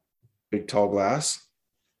 Big tall glass.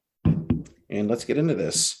 And let's get into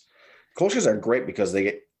this. Kolsch's are great because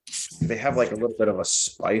they have like a little bit of a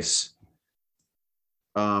spice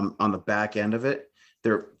on the back end of it.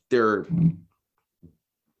 They're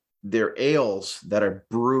ales that are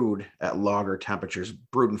brewed at lager temperatures,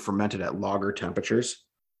 brewed and fermented at lager temperatures.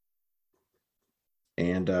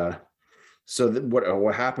 And so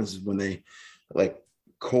what happens is when they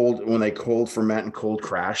cold ferment and cold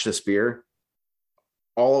crash this beer,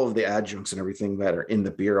 all of the adjuncts and everything that are in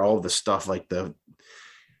the beer, all of the stuff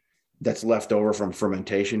that's left over from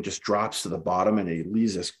fermentation just drops to the bottom, and it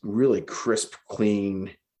leaves this really crisp,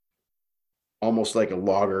 clean, almost like a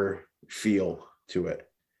lager feel to it.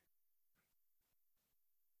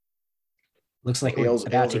 Looks like we're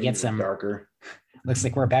about to get some darker. Looks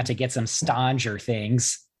like we're about to get some Stanger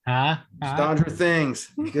things. Stanger things.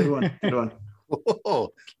 Good one. Good one. Oh,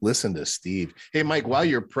 listen to Steve. Hey, Mike, while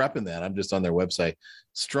you're prepping that, I'm just on their website.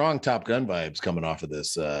 Strong Top Gun vibes coming off of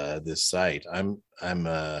this site. I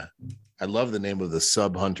love the name of the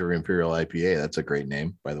Sub Hunter Imperial IPA. That's a great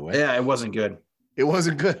name, by the way. Yeah, it wasn't good. It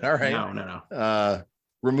wasn't good. All right. No.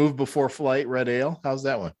 Remove Before Flight Red Ale. How's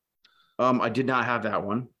that one? I did not have that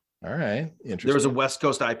one. All right. Interesting. There was a West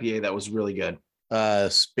Coast IPA that was really good.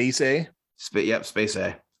 Space A. Yep, Space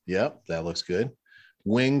A. Yep, that looks good.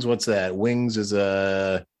 Wings, what's that? Wings is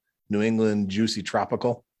a New England Juicy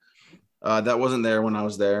Tropical. That wasn't there when I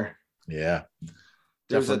was there. Yeah.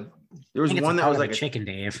 There was one that was like a chicken,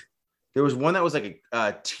 Dave. There was one that was like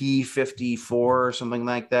a T54 or something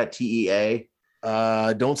like that, TEA.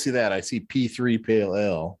 I don't see that. I see P3 Pale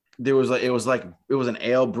Ale. It was an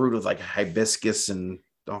ale brewed with like hibiscus and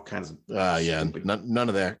all kinds of yeah, none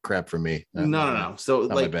of that crap for me. No. So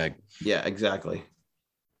not like, my bag. Yeah, exactly.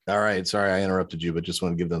 All right. Sorry, I interrupted you, but just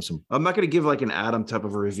want to give them some. I'm not going to give like an Adam type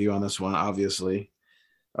of a review on this one, obviously.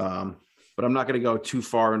 But I'm not going to go too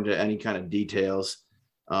far into any kind of details.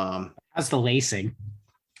 How's the lacing?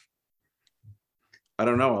 I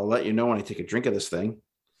don't know. I'll let you know when I take a drink of this thing.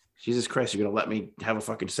 Jesus Christ, you're going to let me have a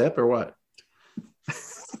fucking sip or what?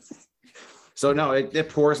 So no, it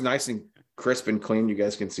pours nice and crisp and clean. You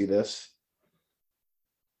guys can see this.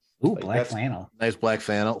 Ooh, black flannel. Nice black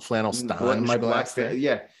flannel Stange. My black,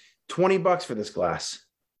 yeah. $20 for this glass.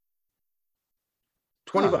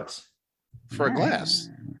 $20. for a glass.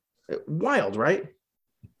 Wild, right?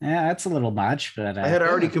 Yeah, that's a little much, but I had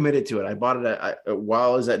already committed to it. I bought it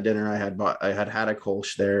while I was at dinner. I had a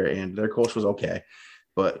Kolsch there, and their Kolsch was okay,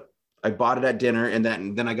 but I bought it at dinner, and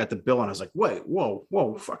then I got the bill, and I was like, "Wait,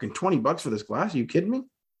 whoa, fucking $20 for this glass? Are you kidding me?"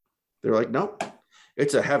 They're like, "Nope,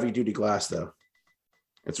 it's a heavy duty glass, though.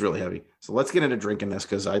 It's really heavy." So let's get into drinking this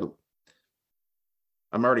because I'm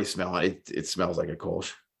already smelling it. It smells like a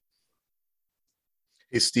Kolsch.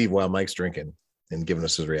 Hey, Steve, while Mike's drinking and giving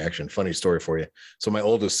us his reaction, funny story for you. So my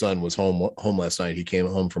oldest son was home last night. He came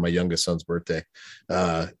home for my youngest son's birthday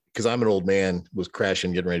because I'm an old man, was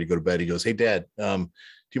crashing, getting ready to go to bed. He goes, "Hey, Dad, do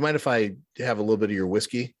you mind if I have a little bit of your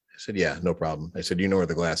whiskey?" I said, "Yeah, no problem." I said, "You know where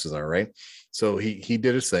the glasses are, right?" So he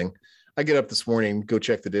did his thing. I get up this morning, go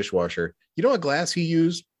check the dishwasher. You know what glass he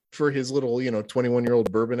used for his little,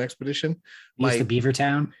 21-year-old bourbon expedition? Use the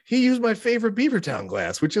Beavertown. He used my favorite Beavertown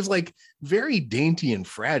glass, which is like very dainty and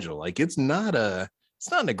fragile. Like it's not an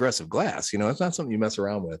aggressive glass. It's not something you mess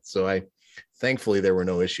around with. So thankfully there were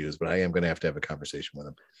no issues, but I am going to have a conversation with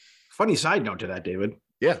him. Funny side note to that, David.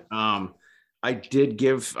 Yeah. I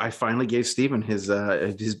finally gave Steven his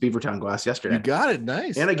Beavertown glass yesterday. You got it.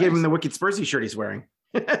 Nice. And I gave him the Wicked Spursy shirt he's wearing.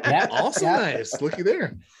 Yeah. Also nice. Looky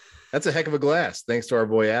there. That's a heck of a glass. Thanks to our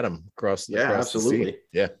boy Adam across absolutely.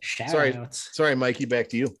 Yeah. Shout-outs. Sorry, Mikey, back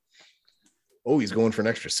to you. Oh, he's going for an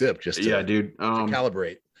extra sip just to, dude. to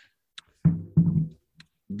calibrate.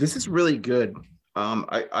 This is really good.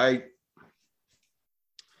 I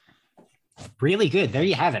really good. There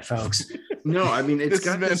you have it, folks. No, I mean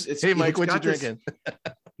hey, Mike, what you drinking?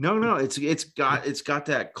 No, it's got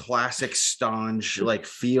that classic Stange like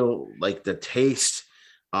feel, like the taste,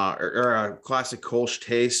 or a classic Kolsch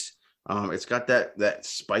taste. It's got that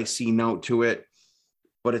spicy note to it,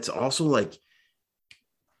 but it's also like,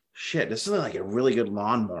 shit, this is like a really good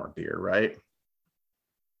lawnmower beer, right?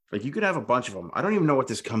 Like you could have a bunch of them. I don't even know what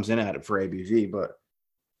this comes in at for ABV, but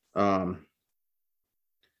I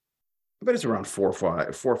bet it's around 4 or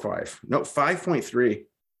 5. No, 5.3.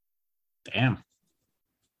 Damn.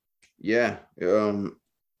 Yeah. Can't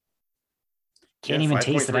even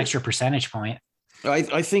taste an extra percentage point.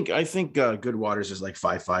 I think Good Waters is like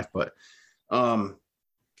 5.5, but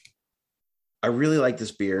I really like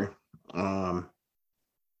this beer. I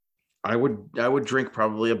would drink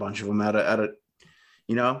probably a bunch of them at a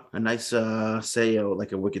a nice say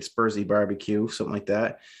like a Wicked Spursy barbecue, something like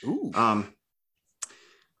that. Ooh.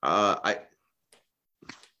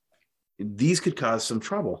 These could cause some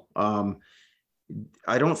trouble. I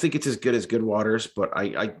don't think it's as good as Good Waters, but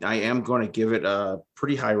I am going to give it a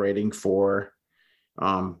pretty high rating for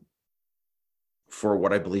what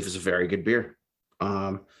I believe is a very good beer.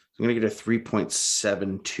 I'm going to get a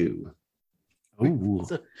 3.72. Ooh.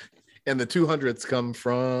 And the 200s come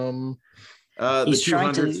from the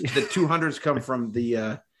 200s come from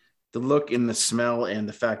the look and the smell and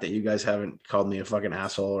the fact that you guys haven't called me a fucking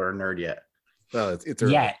asshole or a nerd yet. Well, it's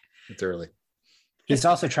early. Yeah. It's early. He's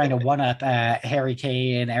also trying to one-up Harry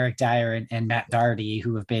Kane, Eric Dyer, and Matt Doherty,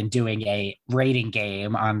 who have been doing a rating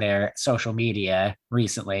game on their social media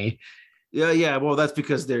recently. Yeah. Well, that's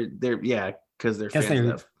because they're fans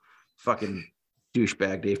of fucking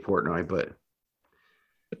douchebag Dave Portnoy. But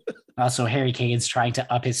also, Harry Kane's trying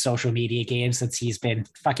to up his social media game since he's been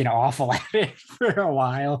fucking awful at it for a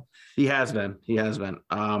while. He has been.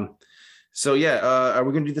 So yeah, are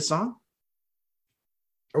we gonna do the song?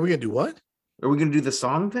 Are we gonna do what? Are we going to do the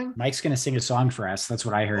song thing? Mike's going to sing a song for us. That's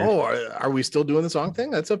what I heard. Oh, are we still doing the song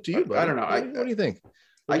thing? That's up to you. I don't know. What do you think?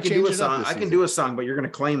 I can do a song. I can do a song, but you're going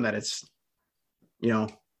to claim that it's, No,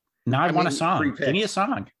 I want a song. Pre-picked. Give me a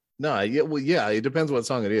song. No, yeah. It depends what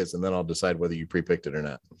song it is, and then I'll decide whether you pre-picked it or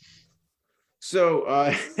not.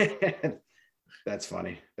 So that's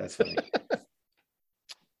funny.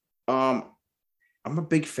 I'm a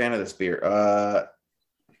big fan of this beer.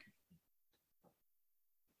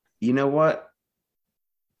 You know what?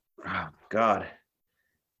 Oh, God.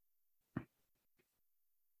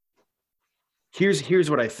 Here's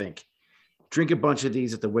what I think. Drink a bunch of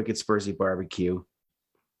these at the Wicked Spursy barbecue.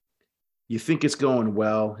 You think it's going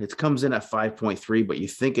well. It comes in at 5.3, but you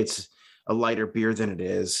think it's a lighter beer than it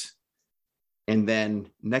is. And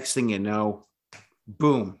then next thing you know,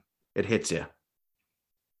 boom, it hits you.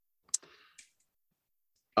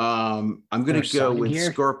 I'm going to go with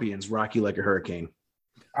Scorpions, Rock You Like a Hurricane.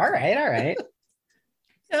 All right.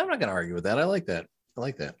 Yeah, I'm not going to argue with that. I like that.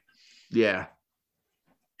 Yeah.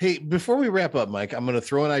 Hey, before we wrap up, Mike, I'm going to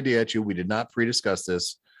throw an idea at you. We did not pre-discuss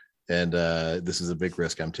this, and this is a big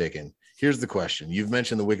risk I'm taking. Here's the question. You've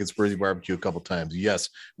mentioned the Wicked Spursy barbecue a couple times. Yes,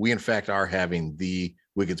 we in fact are having the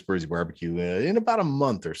Wicked Spursy barbecue in about a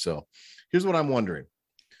month or so. Here's what I'm wondering.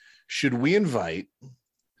 should we invite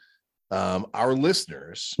our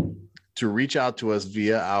listeners to reach out to us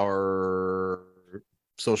via our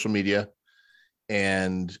social media?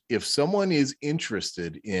 And if someone is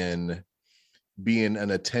interested in being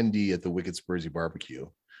an attendee at the Wicked Spursy barbecue,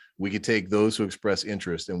 we could take those who express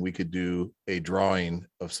interest and we could do a drawing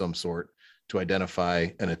of some sort to identify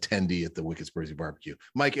an attendee at the Wicked Spursy barbecue.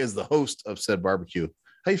 Mike, as the host of said barbecue,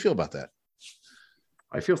 how you feel about that?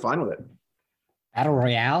 I feel fine with it. Battle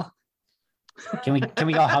Royale? Can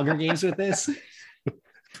we go Hunger Games with this?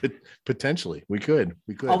 Potentially, we could.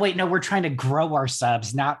 Oh wait, no, we're trying to grow our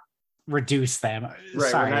subs, not reduce them.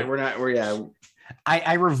 Right. Sorry. We're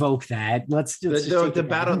I revoke that. Let's just the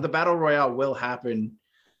battle royale will happen.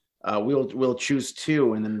 We'll choose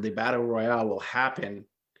 2, and then the battle royale will happen.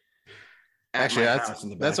 Actually,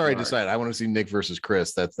 that's already decided. I want to see Nick versus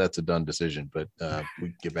Chris. That's a done decision, but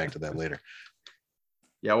we get back to that later.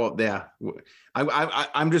 Yeah, well, yeah.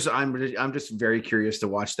 I'm just very curious to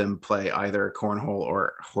watch them play either cornhole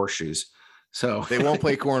or horseshoes. So they won't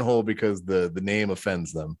play cornhole because the name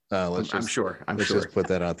offends them. I'm sure. Let's just put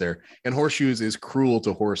that out there. And horseshoes is cruel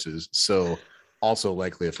to horses, so also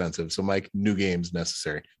likely offensive. So, Mike, new games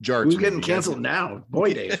necessary. Jarts. Who's getting canceled now?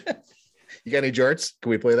 Boy, Dave. You got any jarts?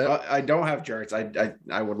 Can we play that? I don't have jarts.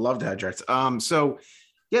 I would love to have jarts. So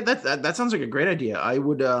yeah, that sounds like a great idea. I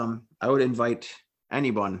would invite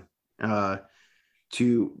anyone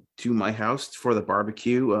to my house for the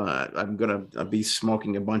barbecue. I'm gonna be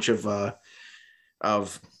smoking a bunch of what,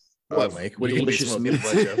 Mike? What do you delicious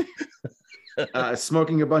meats.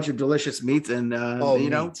 Smoking a bunch of delicious meats, and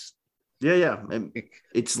meats. Yeah.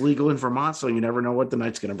 It's legal in Vermont, so you never know what the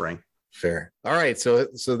night's gonna bring. Fair. All right. So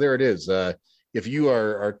there it is. If you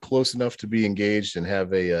are close enough to be engaged and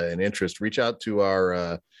have an interest, reach out to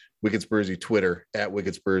our Wicked Spursy Twitter at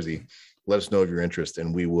Wicked Spursy. Let us know of your interest,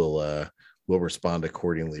 and we will we'll respond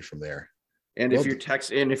accordingly from there. And if you're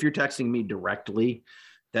texting me directly,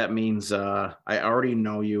 that means I already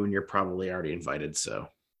know you, and you're probably already invited. So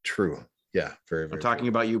true. Yeah. Very, very. I'm talking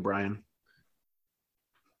about you, Brian.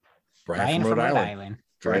 Brian from Rhode Island.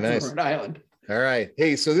 Very nice. Rhode Island. All right.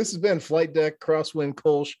 Hey, so this has been Flight Deck Crosswind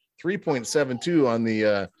Kolsch 3.72 on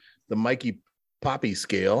the Mikey Poppy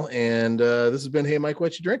scale. And this has been, hey, Mike,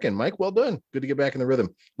 what you drinking? Mike, well done. Good to get back in the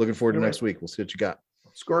rhythm. Looking forward to next week. We'll see what you got.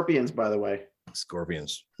 Scorpions, by the way.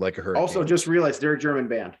 Scorpions, like a hurricane. Also, just realized they're a German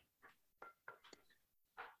band.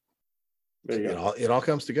 There you go. It all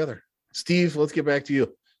comes together. Steve, let's get back to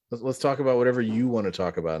you. Let's talk about whatever you want to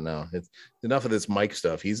talk about now. It's enough of this Mike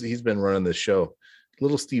stuff. He's been running this show.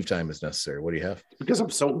 Little Steve time is necessary. What do you have? Because I'm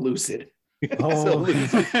so lucid. Oh,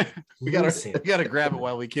 we gotta grab it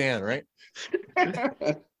while we can, right?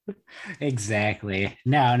 Exactly.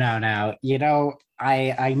 No. You know,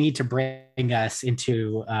 I need to bring us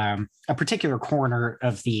into a particular corner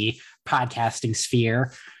of the podcasting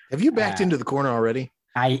sphere. Have you backed into the corner already?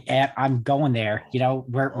 I'm going there. You know,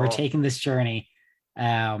 we're taking this journey.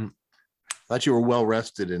 Thought you were well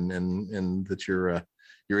rested and that your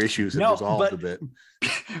issues have resolved a bit.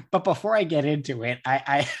 But before I get into it,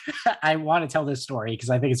 I want to tell this story because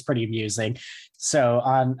I think it's pretty amusing. So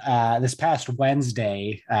on this past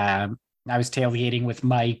Wednesday, I was tailgating with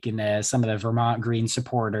Mike and some of the Vermont Green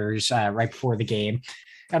supporters right before the game.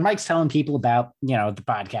 And Mike's telling people about, the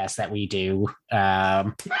podcast that we do.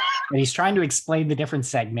 And he's trying to explain the different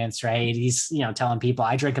segments, right? He's, telling people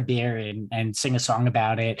I drink a beer and sing a song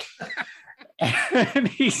about it. And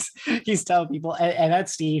he's telling people, and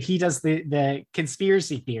that's Steve, he does the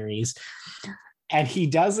conspiracy theories, and he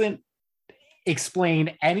doesn't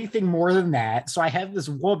explain anything more than that. So I have this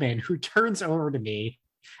woman who turns over to me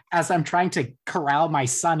as I'm trying to corral my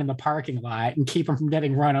son in the parking lot and keep him from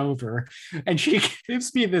getting run over. And she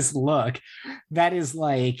gives me this look that is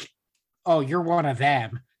like, oh, you're one of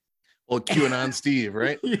them. Well, QAnon Steve,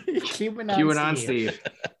 right? QAnon Steve.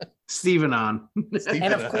 Steven on.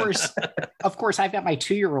 And of course, I've got my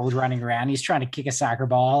 2-year-old running around. He's trying to kick a soccer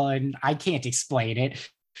ball and I can't explain it.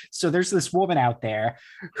 So there's this woman out there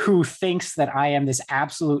who thinks that I am this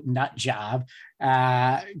absolute nut job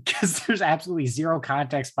because there's absolutely zero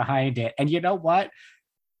context behind it. And you know what?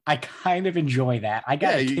 I kind of enjoy that. I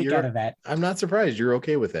got a kick out of that. I'm not surprised you're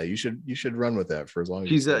okay with that. You should run with that for as long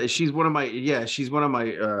as she's one of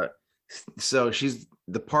my so she's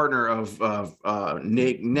the partner of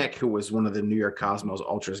Nick, who was one of the New York Cosmos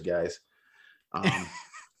Ultras guys.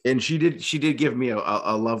 And she did give me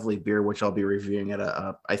a lovely beer, which I'll be reviewing at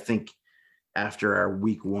I think after our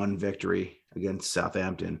week 1 victory against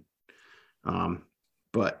Southampton.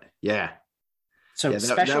 But yeah. So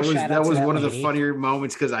that was one of the funnier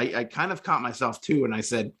moments because I kind of caught myself too, and I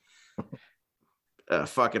said,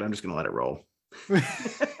 "Fuck it, I'm just gonna let it roll."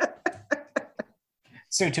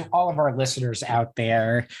 So to all of our listeners out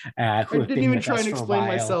there who I have didn't been even with try us and for a explain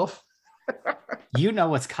while, myself. you know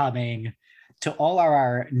what's coming. To all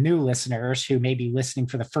our new listeners who may be listening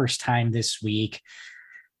for the first time this week,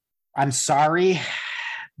 I'm sorry,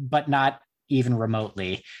 but not even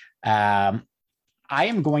remotely. I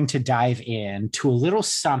am going to dive in to a little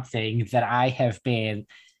something that I have been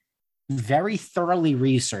very thoroughly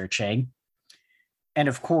researching. And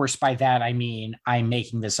of course, by that, I mean I'm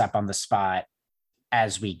making this up on the spot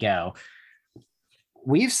as we go.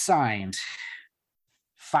 We've signed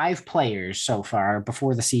 5 players so far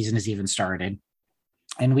before the season has even started.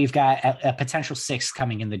 And we've got a potential 6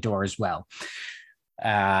 coming in the door as well.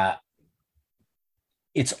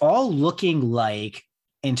 It's all looking like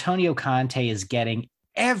Antonio Conte is getting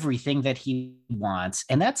everything that he wants.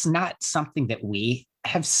 And that's not something that we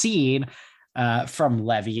have seen from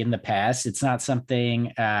Levy in the past. It's not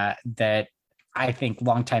something that I think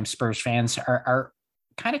longtime Spurs fans are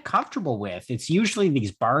kind of comfortable with. It's usually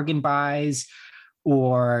these bargain buys,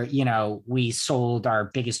 or we sold our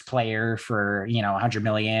biggest player for 100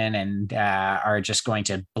 million and are just going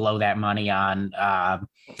to blow that money on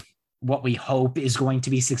what we hope is going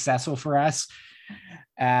to be successful for us.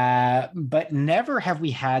 But never have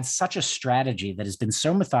we had such a strategy that has been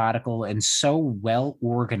so methodical and so well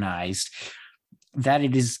organized that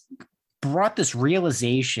it has brought this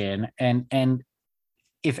realization. And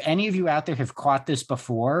if any of you out there have caught this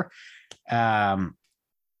before,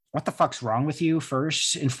 what the fuck's wrong with you?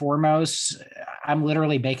 First and foremost, I'm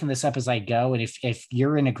literally making this up as I go. And if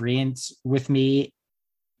you're in agreement with me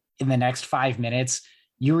in the next 5 minutes,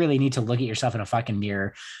 you really need to look at yourself in a fucking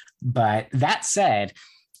mirror. But that said,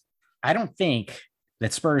 I don't think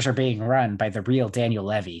that Spurs are being run by the real Daniel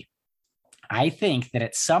Levy. I think that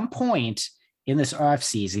at some point in this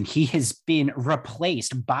offseason, he has been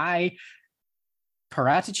replaced by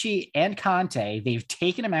Paratici and Conte. They've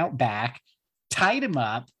taken him out back, tied him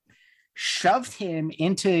up, shoved him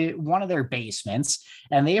into one of their basements,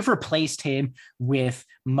 and they have replaced him with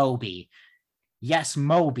Moby. Yes,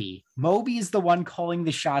 Moby. Moby is the one calling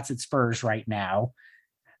the shots at Spurs right now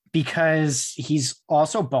because he's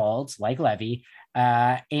also bald, like Levy.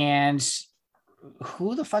 And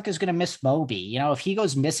who the fuck is going to miss Moby? If he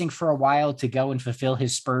goes missing for a while to go and fulfill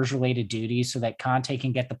his Spurs-related duties so that Conte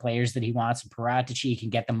can get the players that he wants and Paratici can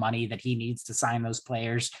get the money that he needs to sign those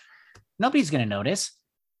players, nobody's going to notice.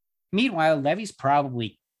 Meanwhile, Levy's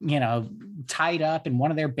probably tied up in one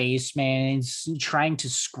of their basements, trying to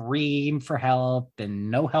scream for help, and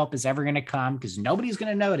no help is ever going to come because nobody's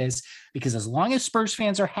going to notice, because as long as Spurs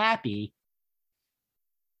fans are happy,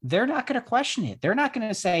 they're not going to question it. They're not going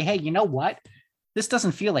to say, hey, you know what? This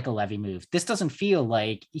doesn't feel like a Levy move. This doesn't feel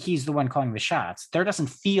like he's the one calling the shots. There doesn't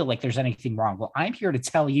feel like there's anything wrong. Well, I'm here to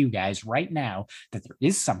tell you guys right now that there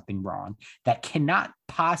is something wrong. That cannot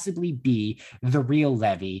possibly be the real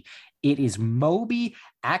Levy. It is Moby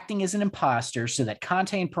acting as an imposter so that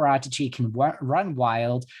Conte and Paratici can run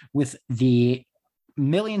wild with the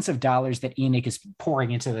millions of dollars that ENIC is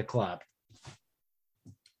pouring into the club.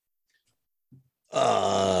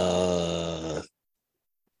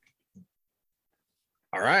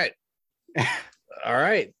 All right. All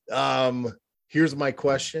right. Here's my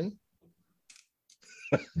question.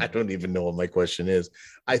 I don't even know what my question is.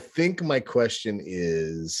 I think my question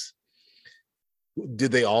is,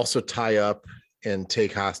 did they also tie up and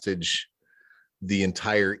take hostage the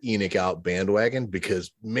entire ENIC out bandwagon?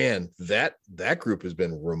 Because man, that group has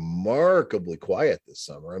been remarkably quiet this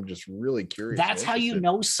summer. I'm just really curious. That's how you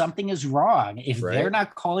know something is wrong. If they're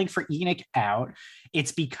not calling for ENIC out,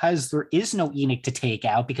 it's because there is no ENIC to take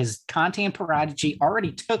out, because Conte and Paratici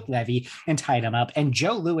already took Levy and tied him up. And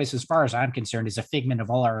Joe Louis, as far as I'm concerned, is a figment of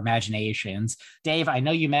all our imaginations. Dave, I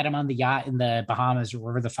know you met him on the yacht in the Bahamas or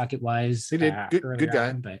wherever the fuck it was. He did. Good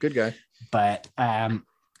guy. Good guy. But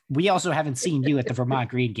we also haven't seen you at the Vermont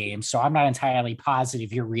Green game, so I'm not entirely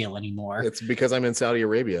positive you're real anymore. It's because I'm in Saudi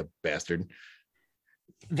Arabia, bastard.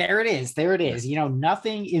 There it is. There it is.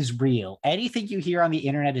 Nothing is real. Anything you hear on the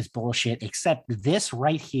internet is bullshit, except this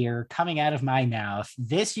right here coming out of my mouth.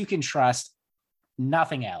 This you can trust,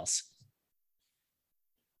 nothing else.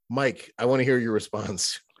 Mike, I want to hear your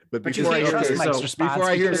response. But before I hear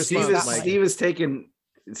your response, Mike, Steve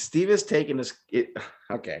is taking this.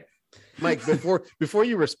 Okay. Mike, before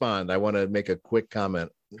you respond, I want to make a quick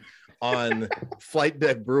comment on Flight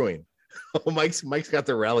Deck Brewing. Oh, Mike's got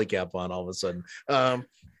the rally cap on all of a sudden.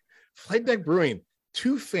 Flight Deck Brewing,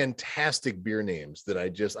 2 fantastic beer names that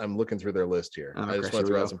I'm looking through their list here. I just want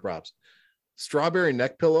to throw out some props. Strawberry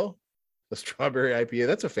Neck Pillow, a strawberry IPA.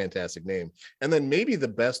 That's a fantastic name. And then maybe the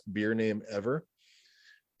best beer name ever.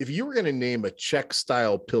 If you were going to name a Czech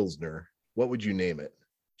style Pilsner, what would you name it?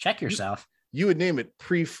 Check yourself. You would name it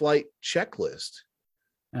pre-flight checklist.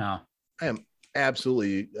 Oh, I am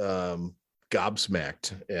absolutely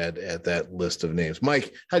gobsmacked at that list of names.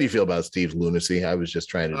 Mike, how do you feel about Steve's lunacy? I was just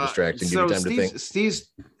trying to distract and give you time to think.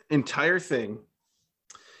 Steve's entire thing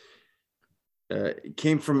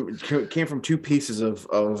came from two pieces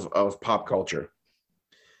of pop culture.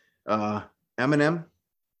 Eminem.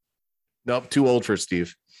 Nope, too old for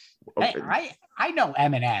Steve. hey, I know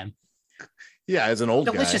Eminem. Yeah, as an old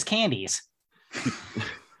Delicious guy. candies.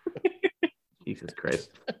 Jesus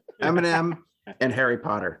Christ. Eminem and Harry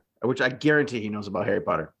Potter, which I guarantee he knows about Harry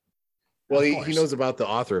Potter. Well, he knows about the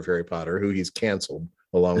author of Harry Potter, who he's canceled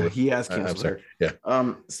along with. He has canceled. I'm sorry. Yeah.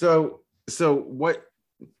 So what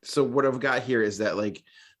I've got here is that, like,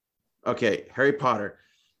 okay, Harry Potter,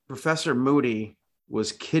 Professor Moody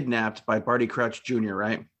was kidnapped by Barty Crouch Jr.,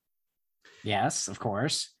 right? Yes, of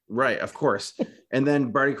course. Right, of course. And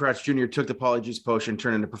then Barty Crouch Jr. took the Polyjuice potion,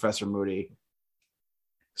 turned into Professor Moody.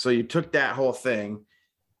 So you took that whole thing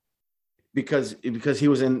because he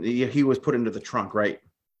was put into the trunk, right?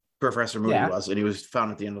 Professor Moody was, and he was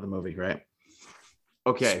found at the end of the movie, right?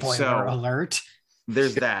 Okay, Spoiler alert.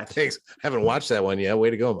 There's that. Thanks. Haven't watched that one yet. Way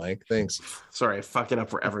to go, Mike. Thanks. Sorry, I fucked it up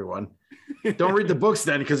for everyone. Don't read the books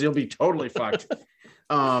then, because you'll be totally fucked.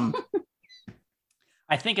 I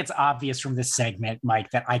think it's obvious from this segment,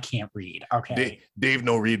 Mike, that I can't read. Okay. Dave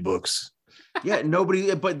no read books. Yeah,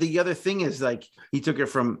 nobody. But the other thing is, like, he took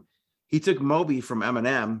Moby from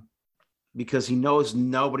Eminem because he knows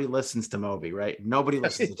nobody listens to Moby, right? Nobody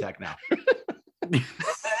listens to tech now.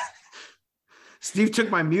 Steve took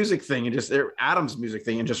my music thing and Adam's music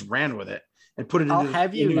thing and just ran with it and put it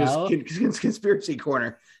into his conspiracy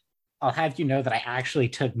corner. I'll have you know that I actually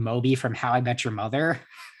took Moby from How I Met Your Mother.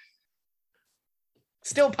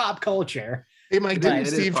 Still pop culture. Hey, Mike, didn't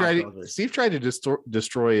Steve try to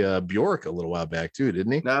destroy Bjork a little while back too,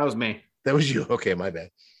 didn't he? No, that was me. That was you. Okay, my bad.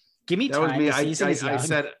 Give me time. That was me. I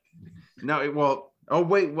said no. Well, oh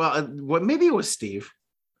wait. Well, maybe it was Steve.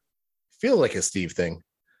 Feel like a Steve thing,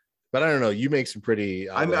 but I don't know. You make some pretty.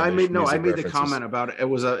 I made the comment about it. It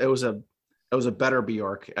was a better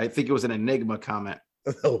Bjork. I think it was an Enigma comment.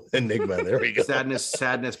 Oh, Enigma. There we go.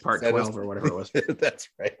 Sadness part 12 or whatever it was. That's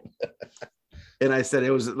right. And I said it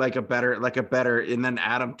was like a better, and then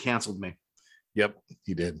Adam canceled me. Yep,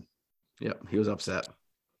 he did. Yep, he was upset.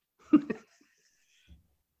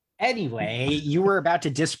 Anyway, you were about to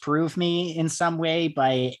disprove me in some way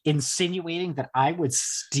by insinuating that I would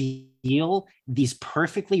steal these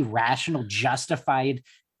perfectly rational, justified,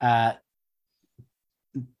 they're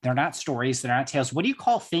not stories, they're not tales. What do you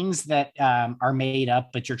call things that are made up,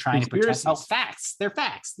 but you're trying to pretend? Oh, facts. They're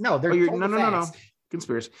facts. No, they're no.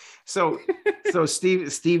 Conspiracy. So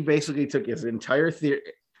Steve basically took his entire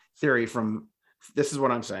theory from, this is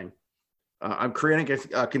what I'm saying. I'm creating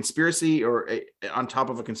a conspiracy on top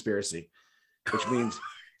of a conspiracy, which means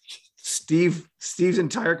Steve's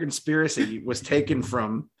entire conspiracy was taken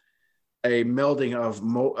from a melding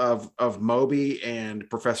of Moby and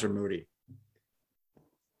Professor Moody.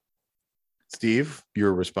 Steve,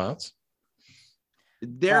 your response?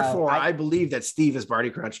 Therefore, I believe that Steve is Barty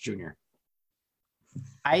Crouch Jr.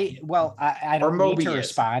 I don't need to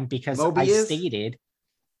respond because I stated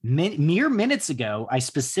mere minutes ago, I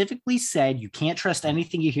specifically said you can't trust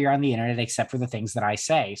anything you hear on the internet except for the things that I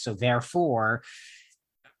say. So therefore,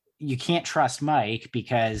 you can't trust Mike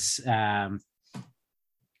because, that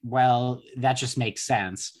just makes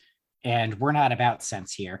sense. And we're not about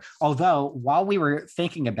sense here. Although, while we were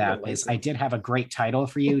thinking about this, I did have a great title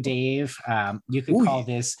for you, Dave. You could call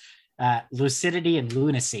this Lucidity and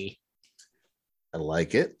Lunacy. I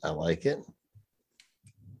like it.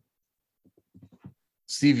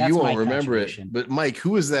 Steve, you won't remember it, but Mike,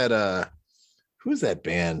 who is that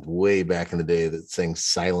band way back in the day that sang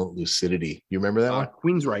Silent Lucidity? You remember that one?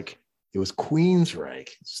 Queensryche. It was Queensryche.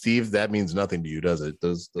 Steve, that means nothing to you, does it?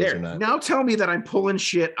 Those are not. Now tell me that I'm pulling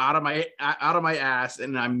shit out of my ass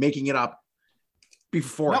and I'm making it up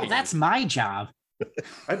before. No, that's my job.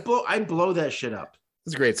 I blow that shit up.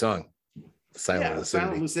 It's a great song. Silent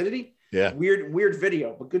Lucidity. Yeah. Weird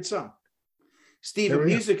video, but good song. Steve, a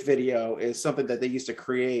music video is something that they used to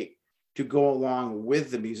create to go along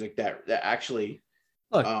with the music that actually.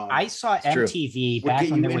 Look, I saw MTV back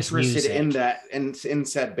when there was music. In that in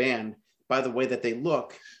said band by the way that they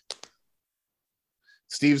look.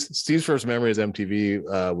 Steve's first memory as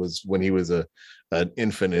MTV was when he was an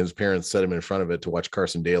infant and his parents set him in front of it to watch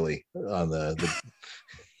Carson Daly on the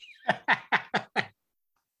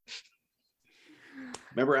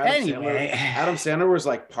Remember Adam Sandler was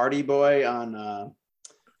like party boy on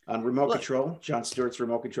Remote Control, Jon Stewart's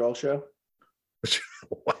Remote Control show.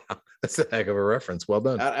 Wow. That's a heck of a reference. Well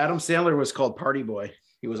done. Adam Sandler was called Party Boy.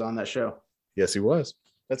 He was on that show. Yes, he was.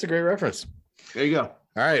 That's a great reference. There you go.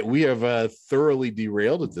 All right. We have thoroughly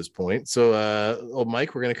derailed at this point. So,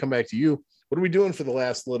 Mike, we're going to come back to you. What are we doing for the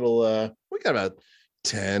last little, we got about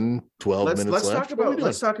 10, 12 minutes left.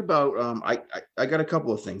 Let's talk about, I got a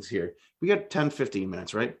couple of things here. We got 10, 15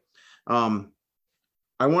 minutes, right?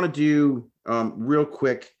 I want to do real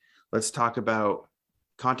quick. Let's talk about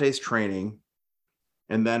Conte's training,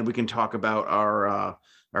 and then we can talk about our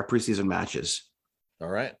preseason matches. All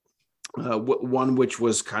right. One which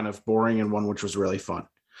was kind of boring and one which was really fun.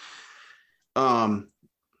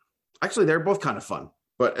 Actually, they're both kind of fun.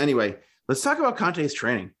 But anyway, let's talk about Conte's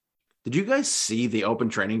training. Did you guys see the open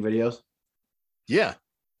training videos? Yeah.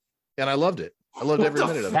 And I loved it. I loved every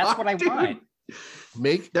minute of it. That's what I want.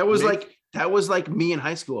 That was like me in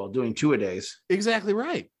high school doing 2-a-days. Exactly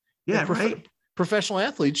right. Yeah, right. Professional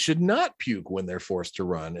athletes should not puke when they're forced to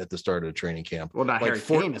run at the start of a training camp. Well, not like Harry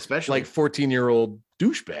Kane, especially. Like 14-year-old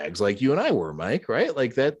douchebags like you and I were, Mike, right?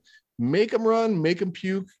 Like that. Make them run, make them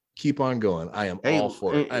puke, keep on going. I am all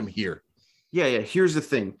for it. I'm here. Yeah. Here's the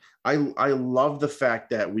thing. I love the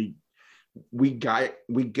fact that we got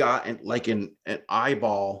an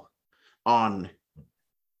eyeball on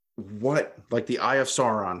what, like the eye of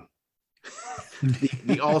Sauron,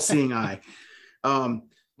 the all-seeing eye.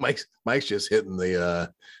 Mike's just hitting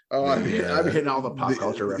the I'm hitting all the pop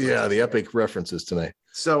culture references. Yeah, the epic references tonight.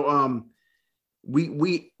 So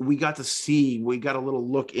we got a little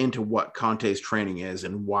look into what Conte's training is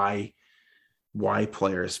and why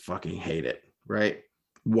players fucking hate it, right?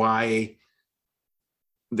 Why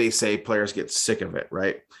they say players get sick of it,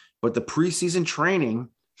 right? But the preseason training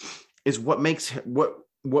is what makes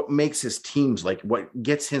his teams, like what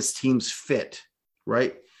gets his teams fit,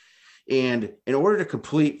 right? And in order to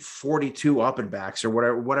complete 42 up and backs or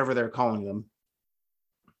whatever they're calling them,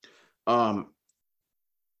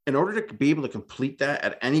 in order to be able to complete that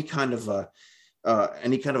at any kind of a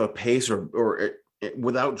pace or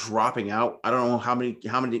without dropping out, I don't know how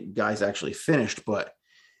many guys actually finished, but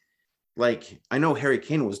like I know Harry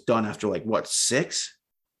Kane was done after like what, 6?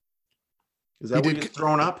 Is that what he's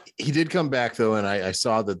thrown up? He did come back though, and I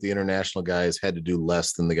saw that the international guys had to do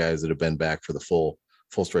less than the guys that have been back for the full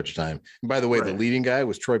stretch of time. And by the way, The leading guy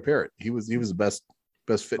was Troy Parrott. He was the best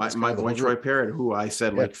fitness. My boy Troy Parrott, who I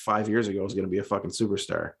said like 5 years ago was going to be a fucking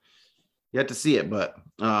superstar. Yet to see it, but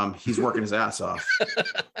he's working his ass off.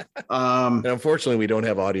 And unfortunately, we don't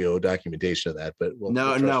have audio documentation of that. But we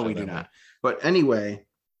do not. But anyway,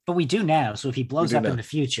 but we do now. So if he blows up in the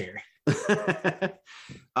future,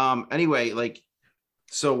 anyway, like,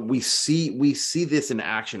 so we see this in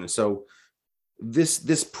action. And so this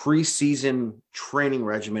preseason training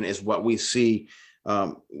regimen is what we see,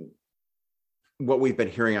 what we've been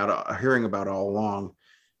hearing about all along.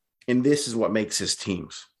 And this is what makes his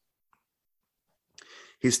teams.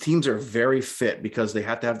 His teams are very fit because they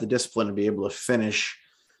have to have the discipline to be able to finish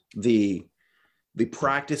the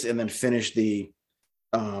practice and then finish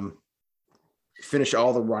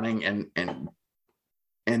all the running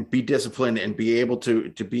and be disciplined and be able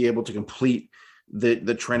to complete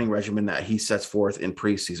the training regimen that he sets forth in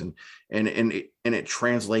preseason, and it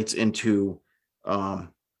translates into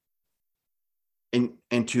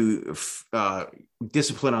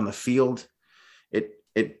discipline on the field.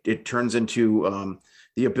 It turns into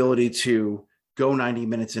the ability to go 90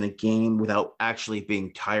 minutes in a game without actually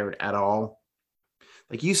being tired at all.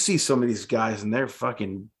 Like you see some of these guys and they're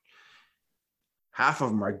fucking, half of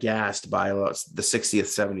them are gassed by the 60th,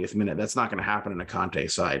 70th minute. That's not going to happen in a Conte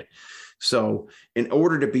side. So in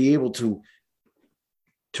order to be able to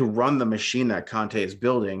run the machine that Conte is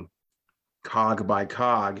building, cog by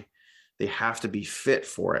cog, they have to be fit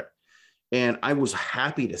for it. And I was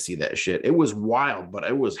happy to see that shit. It was wild, but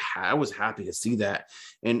I was happy to see that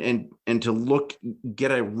and to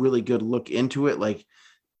get a really good look into it. Like,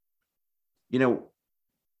 you know,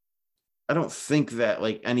 I don't think that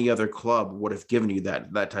like any other club would have given you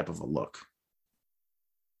that type of a look,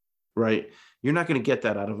 right? You're not going to get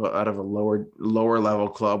that out of a lower level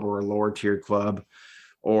club or a lower tier club,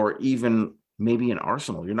 or even maybe an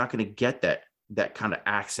Arsenal. You're not going to get that kind of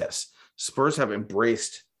access. Spurs have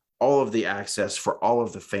embraced all of the access for all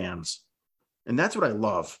of the fans. And that's what I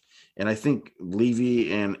love. And I think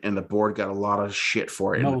Levy and the board got a lot of shit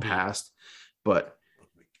for it in the past, but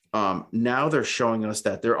now they're showing us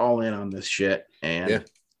that they're all in on this shit. And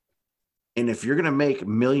if you're going to make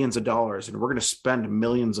millions of dollars and we're going to spend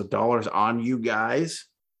millions of dollars on you guys,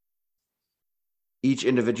 each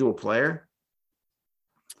individual player,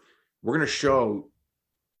 we're going to show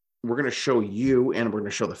you and we're going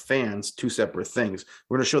to show the fans two separate things.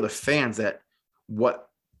 We're going to show the fans that what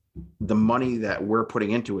the money that we're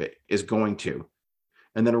putting into it is going to.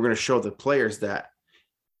 And then we're going to show the players that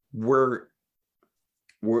we're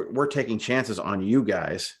taking chances on you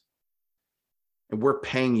guys, and we're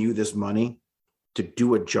paying you this money to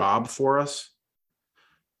do a job for us.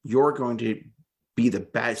 You're going to be the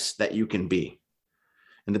best that you can be.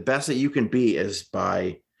 And the best that you can be is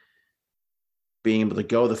by being able to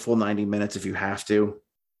go the full 90 minutes if you have to.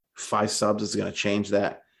 5 subs is going to change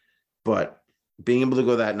that. But being able to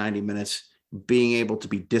go that 90 minutes, being able to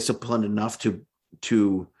be disciplined enough to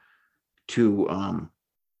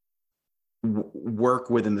work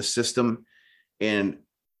within the system and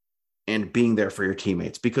being there for your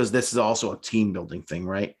teammates, because this is also a team building thing,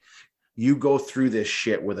 right? You go through this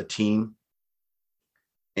shit with a team,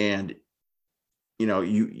 and it's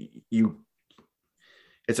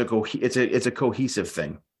a cohesive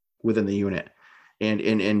thing within the unit,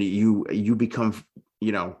 and you become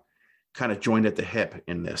kind of joined at the hip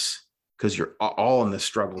in this, because you're all in this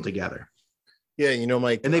struggle together. Yeah,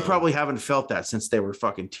 Mike, and they probably haven't felt that since they were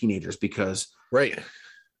fucking teenagers, because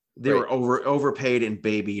they were overpaid and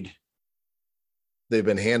babied. They've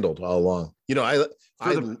been handled all along.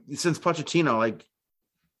 Since Pochettino,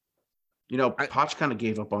 Poch kind of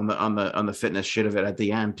gave up on the fitness shit of it at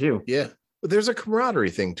the end too. Yeah, but there's a camaraderie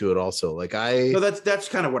thing to it also. That's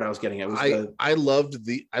kind of what I was getting at. I loved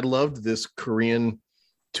this Korean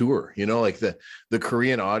tour. The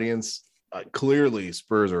Korean audience. Clearly,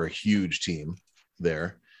 Spurs are a huge team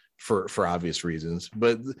there for obvious reasons,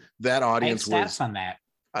 but that audience I have stats on that.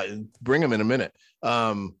 Bring them in a minute.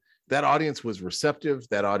 That audience was receptive.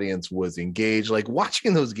 That audience was engaged. Like,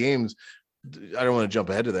 watching those games, I don't want to jump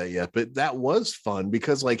ahead to that yet, but that was fun,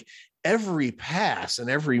 because every pass and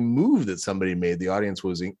every move that somebody made, the audience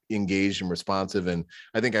was engaged and responsive. And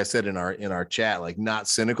I think I said in our chat, not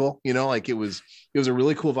cynical, it was a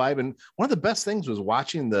really cool vibe. And one of the best things was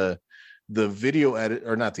watching the video edit,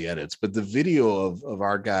 or not the edits, but the video of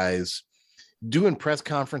our guys doing press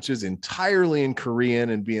conferences entirely in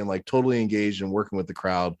Korean and being totally engaged and working with the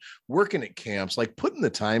crowd, working at camps, putting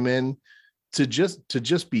the time in to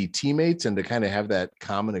just be teammates and to kind of have that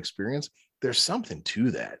common experience. There's something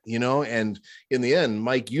to that, and in the end,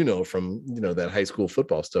 Mike, from that high school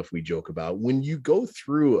football stuff we joke about, when you go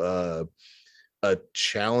through a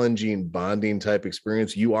challenging bonding type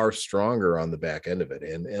experience, you are stronger on the back end of it.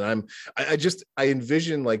 And I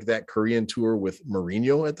envision that Korean tour with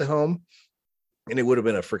Mourinho at the helm, and it would have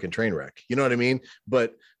been a freaking train wreck. You know what I mean?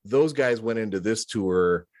 But those guys went into this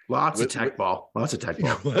tour. Lots of tech ball. Lots of tech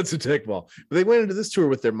ball. But they went into this tour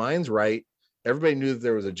with their minds right. Everybody knew that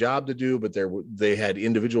there was a job to do, but they had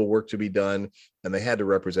individual work to be done, and they had to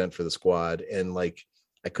represent for the squad. And I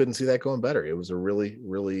couldn't see that going better. It was a really,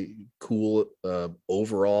 really cool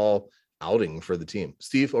overall outing for the team.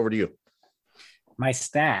 Steve, over to you. My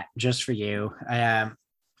stat just for you.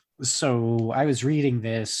 So I was reading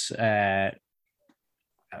this, I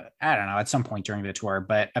don't know, at some point during the tour,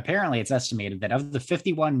 but apparently it's estimated that of the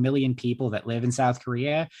 51 million people that live in South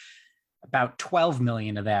Korea, about 12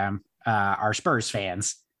 million of them are Spurs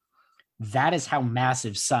fans. That is how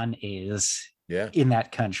massive Sun is in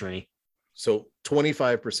that country. So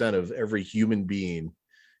 25% of every human being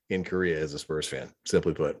in Korea is a Spurs fan,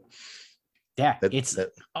 simply put. Yeah, it's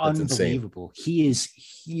unbelievable. Insane. He is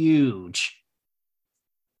huge.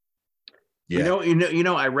 Yeah.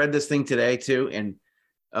 I read this thing today too,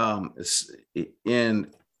 and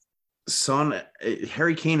Son,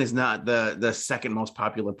 Harry Kane is not the second most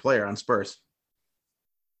popular player on Spurs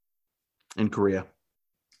in Korea.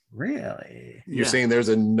 Really? You're saying there's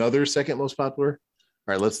another second most popular?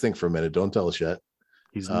 All right, let's think for a minute. Don't tell us yet.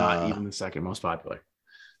 He's not even the second most popular.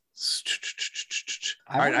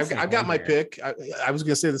 All right, I've got my pick. I was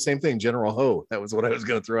going to say the same thing. General Ho. That was what I was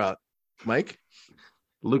going to throw out. Mike?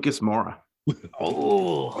 Lucas Moura.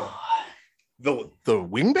 Oh. The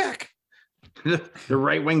wingback? The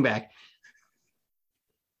right wingback.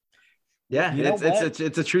 Yeah,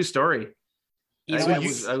 it's a true story.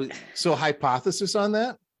 So hypothesis on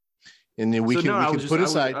that? And then we can put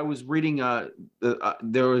aside. I was reading.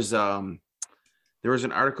 There was an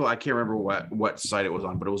article. I can't remember what site it was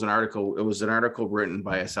on, but it was an article. It was an article written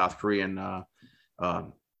by a South Korean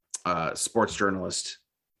sports journalist,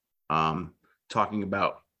 talking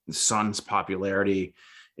about Son's popularity,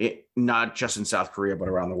 not just in South Korea but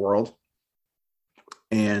around the world.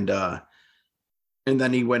 And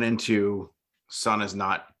then he went into Son is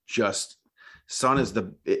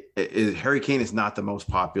Harry Kane is not the most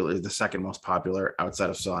popular, the second most popular outside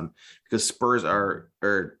of Son, because Spurs are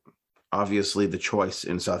obviously the choice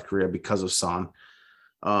in South Korea because of Son,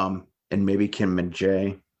 and maybe Kim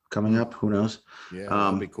Min-jae coming up. Who knows? Yeah,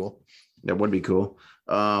 that'd be cool. That would be cool.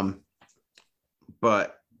 But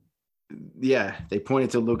yeah, they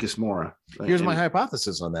pointed to Lucas Moura. Here's my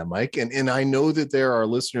hypothesis on that, Mike. And I know that there are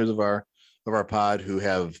listeners of our pod who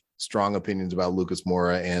have strong opinions about Lucas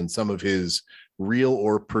Moura and some of his real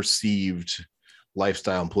or perceived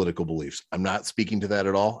lifestyle and political beliefs. I'm not speaking to that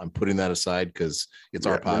at all. I'm putting that aside because it's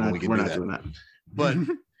our pod and we can do that. But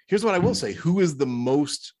here's what I will say. Who is the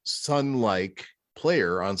most Sun-like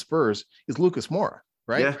player on Spurs is Lucas Moura,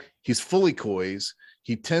 right? Yeah. He's fully coys.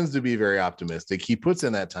 He tends to be very optimistic. He puts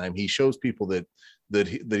in that time. He shows people that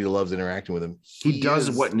he loves interacting with him. He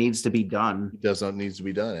does what needs to be done. He does what needs to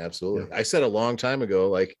be done. Absolutely. Yeah. I said a long time ago,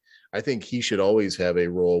 like, I think he should always have a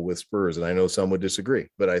role with Spurs. And I know some would disagree,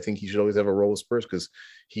 but I think he should always have a role with Spurs because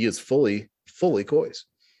he is fully coys.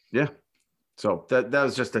 Yeah. So that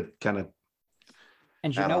was just a kind of.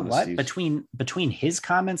 And you know what? Between his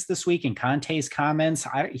comments this week and Conte's comments,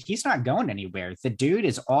 he's not going anywhere. The dude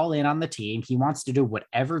is all in on the team. He wants to do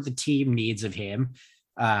whatever the team needs of him.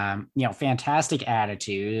 Fantastic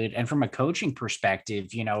attitude. And from a coaching perspective,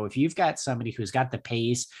 if you've got somebody who's got the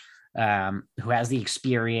pace, who has the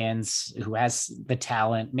experience, who has the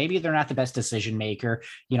talent, maybe they're not the best decision maker,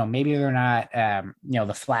 maybe they're not,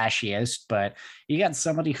 the flashiest, but you got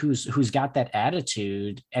somebody who's got that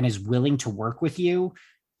attitude and is willing to work with you.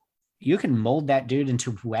 You can mold that dude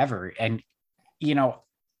into whoever. And,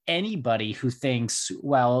 anybody who thinks,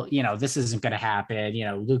 well, this isn't going to happen,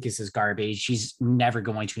 Lucas is garbage, he's never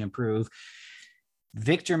going to improve.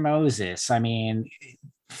 Victor Moses, I mean,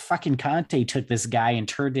 fucking Conte took this guy and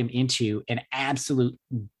turned him into an absolute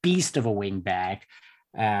beast of a wingback.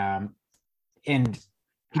 And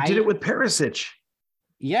he did it with Perisic.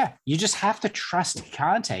 Yeah, you just have to trust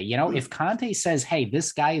Conte. If Conte says, hey,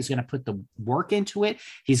 this guy is going to put the work into it,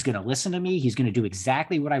 he's going to listen to me, he's going to do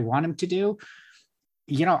exactly what I want him to do.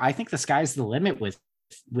 I think the sky's the limit with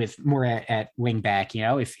Moura at wingback.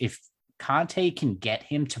 If Conte can get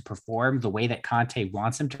him to perform the way that Conte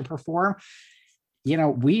wants him to perform,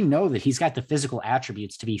 we know that he's got the physical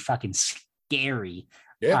attributes to be fucking scary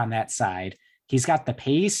on that side. He's got the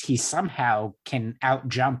pace. He somehow can out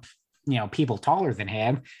jump, people taller than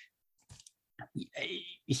him.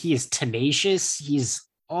 He is tenacious. He's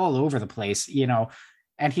all over the place,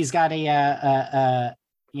 and he's got a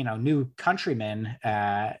new countryman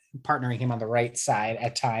partnering him on the right side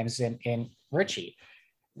at times in Richie.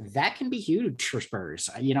 That can be huge for Spurs.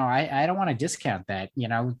 I don't want to discount that.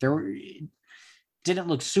 There didn't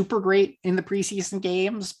look super great in the preseason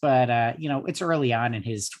games, but it's early on in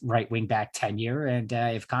his right wing back tenure. And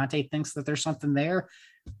if Conte thinks that there's something there,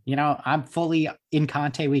 I'm fully in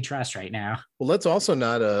Conte we trust right now. Well, let's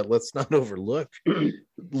not overlook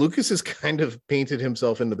Lucas has kind of painted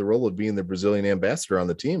himself into the role of being the Brazilian ambassador on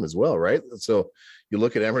the team as well, right? So you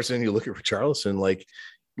look at Emerson, you look at Richarlison, like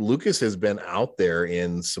Lucas has been out there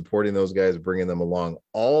in supporting those guys, bringing them along.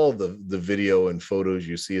 All the video and photos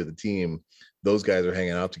you see of the team, those guys are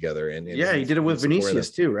hanging out together. And he did it with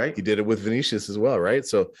Vinicius too, right? He did it with Vinicius as well, right?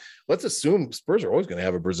 So let's assume Spurs are always going to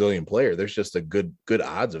have a Brazilian player. There's just a good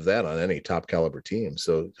odds of that on any top caliber team.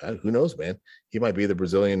 So who knows, man? He might be the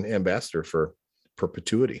Brazilian ambassador for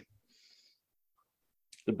perpetuity.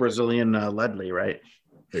 The Brazilian Ledley, right?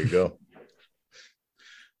 There you go.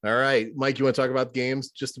 All right, Mike, you want to talk about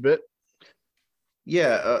games just a bit?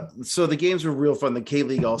 Yeah. So the games were real fun. The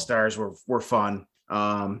K-League All-Stars were fun.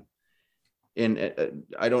 And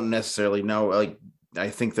I don't necessarily know, like, I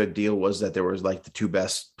think the deal was that there was like the two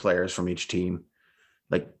best players from each team.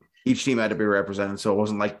 Like each team had to be represented. So it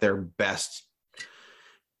wasn't like their best,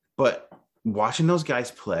 but watching those guys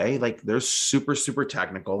play, like they're super, super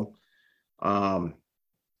technical.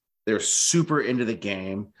 They're super into the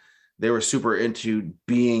game. They were super into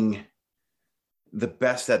being the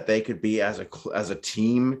best that they could be as a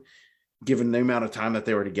team, given the amount of time that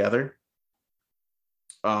they were together.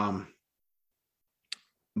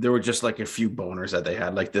 There were just like a few boners that they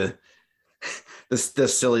had, like the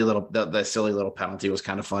silly little penalty was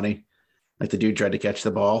kind of funny. Like the dude tried to catch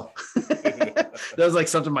the ball. That was like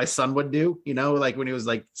something my son would do, like when he was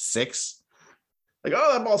like 6. Like,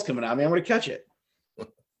 oh, that ball's coming at me, I'm going to catch it.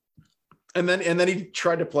 And then he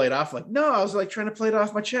tried to play it off like, no, I was like trying to play it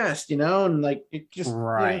off my chest, and like it just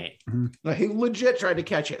right. Like he legit tried to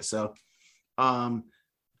catch it. So,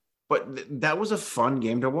 but that was a fun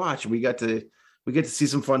game to watch. We get to see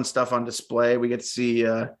some fun stuff on display. We get to see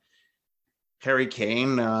Harry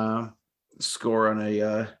Kane score on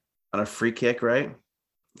a free kick, right?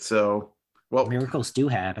 So, well, miracles do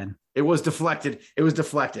happen. It was deflected.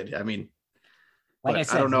 I mean, like I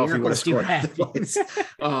said, I don't know if he would have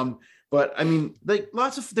scored. But I mean, like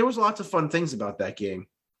there was lots of fun things about that game.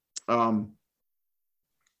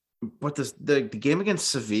 but the game against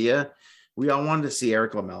Sevilla, we all wanted to see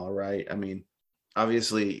Eric Lamela, right? I mean,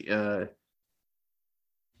 obviously,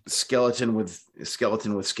 skeleton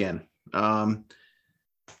with skin.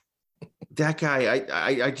 That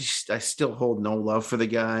guy, I still hold no love for the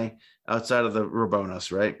guy outside of the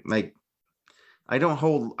Rabonas, right? Like, I don't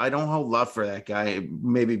hold love for that guy,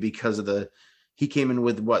 maybe because of he came in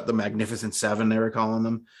with what, the Magnificent Seven, they were calling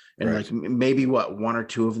them, and Right. like maybe what, one or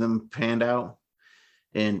two of them panned out,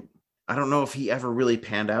 and I don't know if he ever really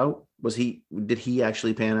panned out. Did he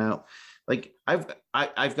actually pan out? Like, I've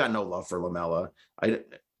got no love for Lamela. I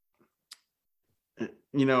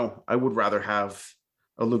would rather have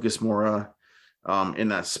a Lucas Moura in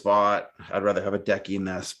that spot. I'd rather have a Decky in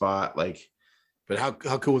that spot. Like, But how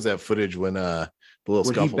cool was that footage when the little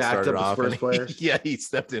when he scuffle backed started up the off? Spurs players? Yeah, he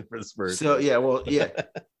stepped in for the Spurs. So yeah, well, yeah.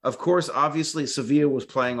 Of course, obviously, Sevilla was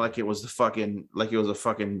playing like it was a fucking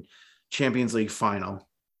Champions League final,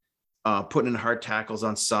 putting in hard tackles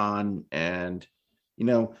on Son, and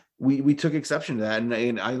we took exception to that,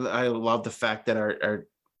 and I love the fact that our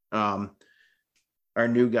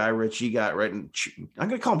new guy Richie got right. I'm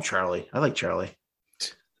gonna call him Charlie. I like Charlie.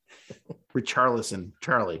 Richarlison,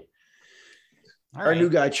 Charlie. All Our right. new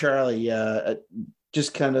guy Charlie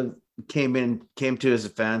just kind of came to his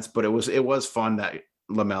defense, but it was fun that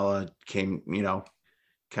Lamela came,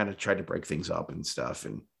 kind of tried to break things up and stuff,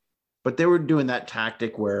 but they were doing that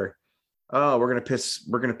tactic where, oh, we're gonna piss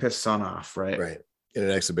Son off, right? Right. In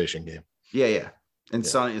an exhibition game. Yeah. And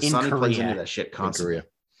Yeah. Sonny plays into that shit In constantly. Korea.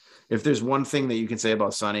 If there's one thing that you can say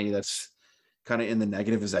about Sonny that's kind of in the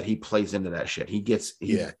negative, is that he plays into that shit. He can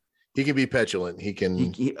be petulant. He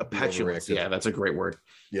can petulance. Yeah, that's a great word.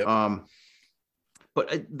 Yep.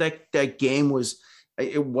 But that game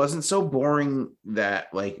it wasn't so boring that,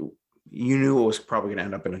 like, you knew it was probably going to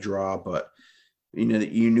end up in a draw, but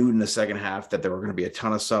you knew in the second half that there were going to be a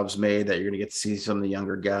ton of subs made, that you're going to get to see some of the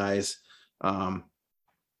younger guys. I'd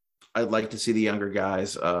like to see the younger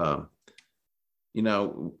guys.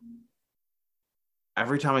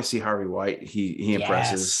 Every time I see Harvey White, he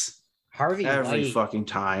impresses. Yes. Harvey every White. fucking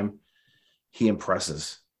time he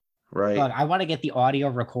impresses, right? Look, I want to get the audio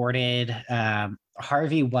recorded.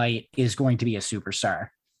 Harvey White is going to be a superstar.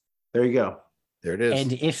 There you go. There it is.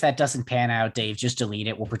 And if that doesn't pan out, Dave, just delete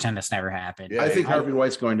it. We'll pretend it's never happened. Yeah, I think Harvey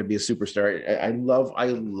White's going to be a superstar. I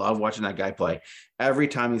love watching that guy play. Every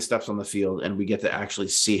time he steps on the field and we get to actually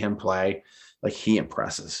see him play, like, he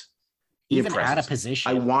impresses. Even out of position.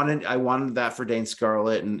 I wanted that for Dane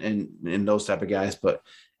Scarlett and those type of guys, but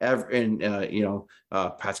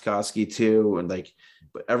Patskowski too,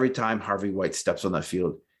 but every time Harvey White steps on that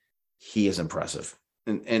field, he is impressive.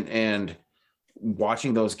 And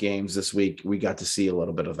watching those games this week, we got to see a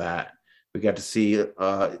little bit of that. We got to see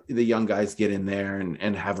the young guys get in there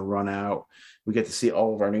and have a run out. We get to see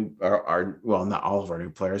all of not all of our new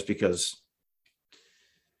players, because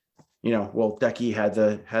Decky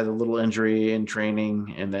had a little injury in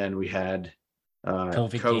training, and then we had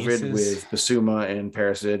COVID with Basuma and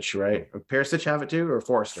Perisic, right? Perisic have it too, or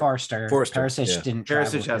Forster? Forster. Perisic yeah. didn't.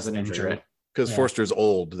 Perisic has an injury, right? Because Forster's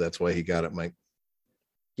old. That's why he got it, Mike.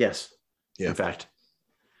 Yes. Yeah. In fact.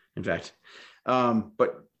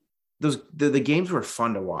 But the games were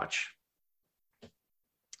fun to watch,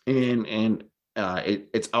 and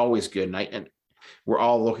it's always good. And we're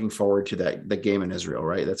all looking forward to the game in Israel,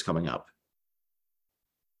 right? That's coming up,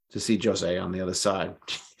 to see Jose on the other side.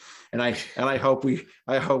 And I hope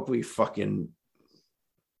we fucking.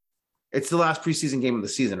 It's the last preseason game of the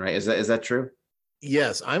season, right? Is that true?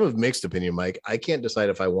 Yes, I'm of mixed opinion, Mike. I can't decide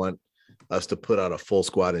if I want us to put out a full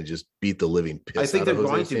squad and just beat the living piss. I think out they're of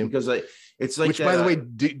going Jose's to team. because it's like. Which, by the way,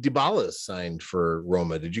 Dybala is signed for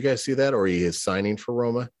Roma. Did you guys see that? Or he is signing for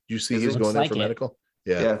Roma? Did you see he's going there for medical?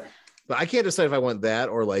 Yeah. But I can't decide if I want that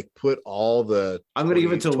or like put all the. I'm going to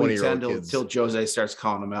give it till week 10 until Jose starts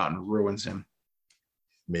calling him out and ruins him.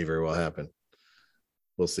 May very well happen.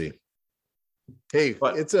 We'll see. Hey,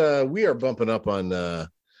 we are bumping up on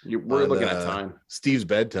we're looking at time. Steve's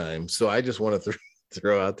bedtime, so I just want to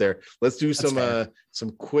throw out there. Let's do some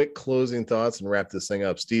quick closing thoughts and wrap this thing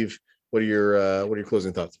up. Steve, what are your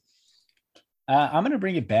closing thoughts? I'm going to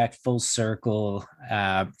bring it back full circle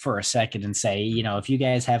for a second and say, if you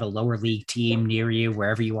guys have a lower league team near you,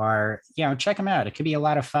 wherever you are, check them out. It could be a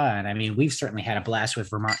lot of fun. I mean, we've certainly had a blast with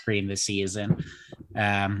Vermont Green this season,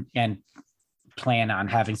 and plan on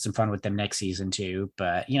having some fun with them next season too.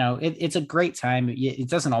 But, it's a great time. It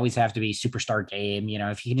doesn't always have to be a superstar game.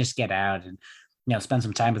 If you can just get out and, spend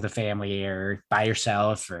some time with the family or by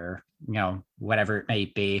yourself or, whatever it may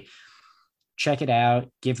be. Check it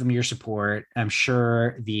out, give them your support. I'm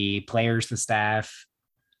sure the players, the staff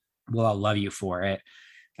will all love you for it.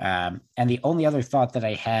 And the only other thought that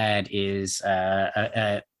I had is,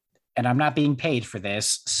 and I'm not being paid for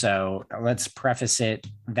this, so let's preface it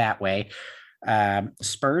that way.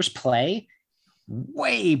 Spurs play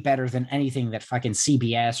way better than anything that fucking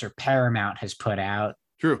CBS or Paramount has put out.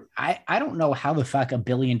 True. I don't know how the fuck $1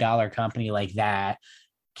 billion company like that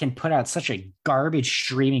can put out such a garbage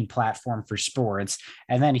streaming platform for sports.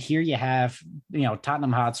 And then here you have,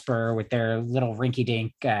 Tottenham Hotspur with their little rinky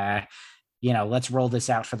dink, let's roll this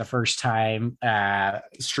out for the first time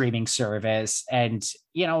streaming service. And,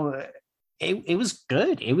 it was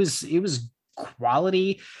good. It was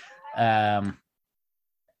quality. I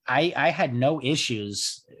had no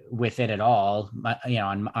issues with it at all,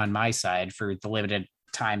 on my side for the limited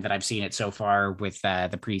time that I've seen it so far with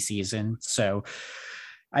the preseason. So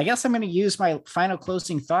I guess I'm going to use my final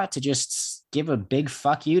closing thought to just give a big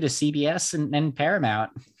fuck you to CBS and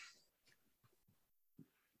Paramount.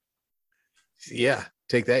 Yeah,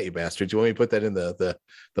 take that, you bastard. Do you want me to put that in the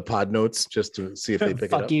pod notes just to see if they pick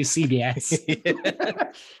it up? Fuck you,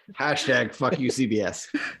 CBS. Hashtag fuck you, CBS.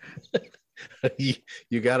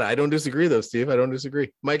 You got it. I don't disagree, though, Steve. I don't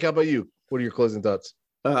disagree. Mike, how about you? What are your closing thoughts?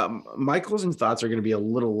 My closing thoughts are going to be a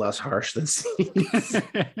little less harsh than Steve's.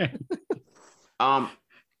 I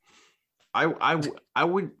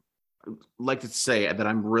would like to say that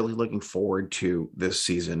I'm really looking forward to this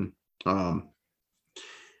season.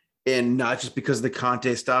 And not just because of the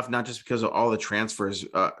Conte stuff, not just because of all the transfers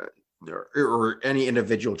or any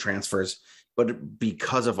individual transfers, but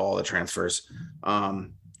because of all the transfers.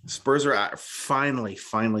 Spurs are finally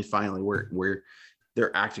where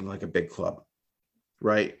they're acting like a big club,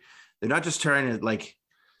 right? They're not just trying to like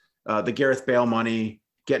the Gareth Bale money,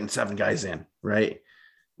 getting 7 guys in, right?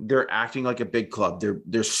 They're acting like a big club.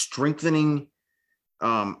 They're strengthening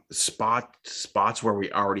spots where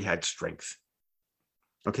we already had strength.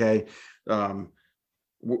 Okay.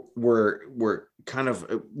 We're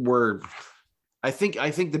I think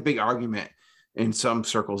the big argument in some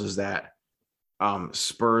circles is that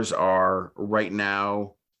Spurs are right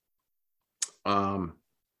now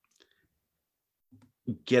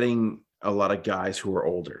getting a lot of guys who are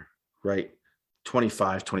older, right?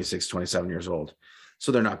 25, 26, 27 years old.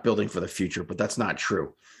 So they're not building for the future, but that's not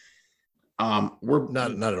true. We're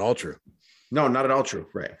not at all true. No, not at all true.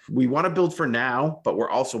 Right. We want to build for now, but we're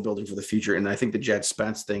also building for the future. And I think the Jed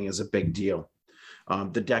Spence thing is a big deal.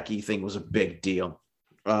 The Decky thing was a big deal.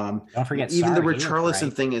 Don't forget, even the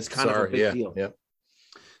Richarlison thing is kind of a big deal. Yeah.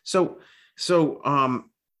 So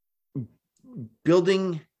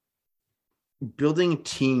building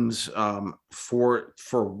teams for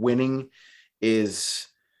winning is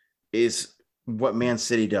what Man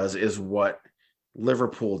City does, is what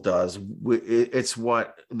Liverpool does. It's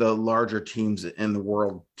what the larger teams in the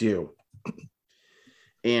world do.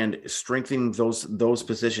 And strengthening those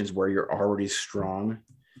positions where you're already strong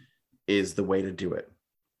is the way to do it.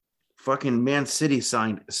 Fucking Man City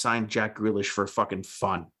signed Jack Grealish for fucking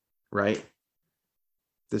fun, right?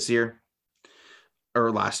 This year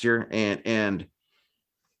or last year, and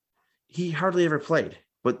he hardly ever played.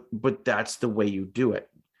 But that's the way you do it.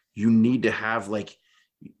 You need to have, like,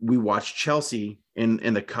 we watched Chelsea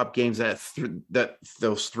in the cup games, that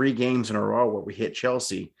those 3 games in a row where we hit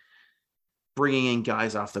Chelsea, bringing in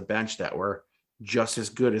guys off the bench that were just as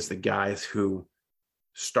good as the guys who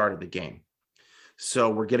started the game. So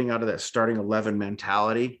we're getting out of that starting 11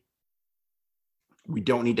 mentality. We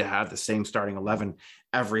don't need to have the same starting 11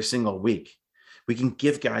 every single week. We can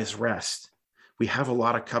give guys rest. We have a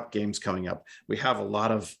lot of cup games coming up. We have a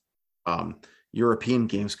lot of European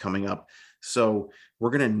games coming up. So we're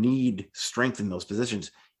going to need strength in those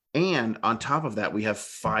positions. And on top of that, we have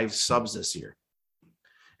 5 subs this year.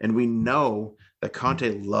 And we know that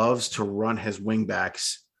Conte loves to run his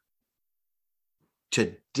wingbacks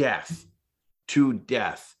to death,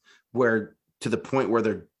 where to the point where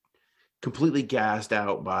they're completely gassed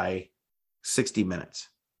out by 60 minutes.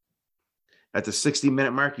 At the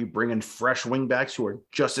 60-minute mark, you bring in fresh wingbacks who are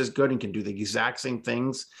just as good and can do the exact same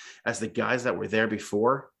things as the guys that were there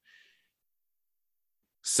before.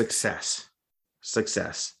 Success.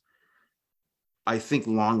 I think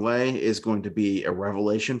Longley is going to be a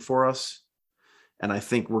revelation for us. And I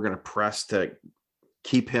think we're going to press to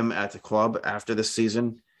keep him at the club after this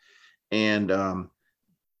season. And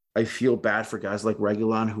I feel bad for guys like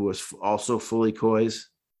Reguilon, who is also fully Coys.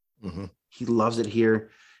 Mm-hmm. He loves it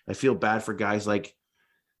here. I feel bad for guys like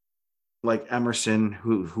Emerson,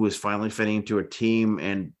 who is finally fitting into a team,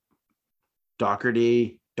 and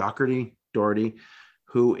Doherty,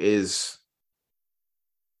 who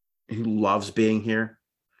loves being here.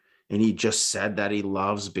 And he just said that he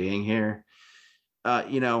loves being here. I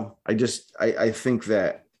think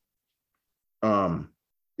that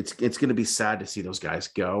it's going to be sad to see those guys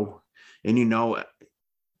go. And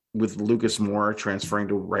with Lucas Moore transferring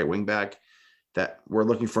to right wing back, that we're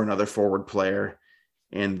looking for another forward player,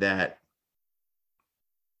 and that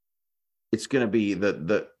it's going to be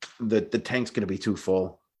the tank's going to be too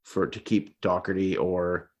full to keep Doherty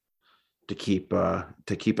or to keep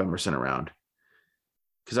Emerson around.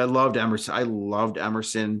 Because I loved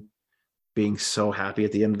Emerson being so happy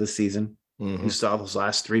at the end of the season. Mm-hmm. You saw those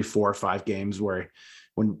last 3, 4, 5 games where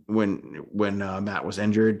when Matt was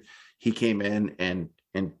injured, he came in and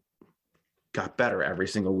got better every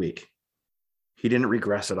single week. He didn't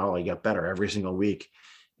regress at all. He got better every single week.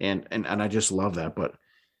 And I just love that. But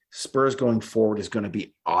Spurs going forward is going to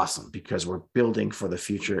be awesome because we're building for the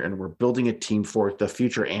future, and we're building a team for the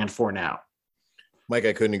future and for now. Mike,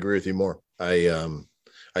 I couldn't agree with you more.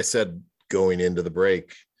 I said going into the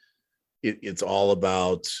break, it's all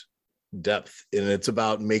about depth, and it's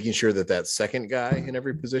about making sure that second guy in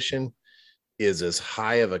every position is as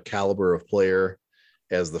high of a caliber of player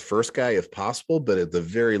as the first guy if possible. But at the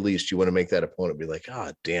very least, you want to make that opponent be like,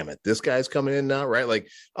 damn it, this guy's coming in now, right? Like,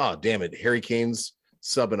 damn it, Harry Kane's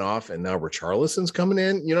subbing off and now Richarlison's coming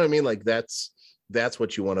in. You know what I mean? Like that's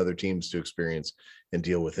what you want other teams to experience and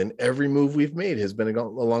deal with. And every move we've made has been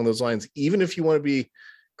along those lines. Even if you want to be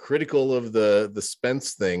critical of the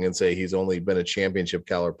Spence thing and say he's only been a championship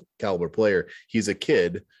caliber player, he's a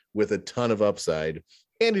kid with a ton of upside,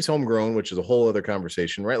 and he's homegrown, which is a whole other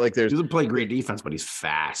conversation, right? Like he doesn't play great defense, but he's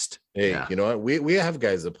fast. Hey, You know what? We have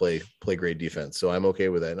guys that play great defense, so I'm okay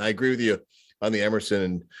with that. And I agree with you on the Emerson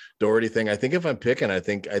and Doherty thing. I think if I'm picking, I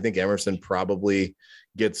think Emerson probably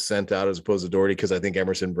gets sent out as opposed to Doherty, because I think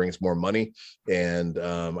Emerson brings more money, and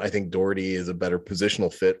I think Doherty is a better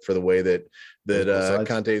positional fit for the way that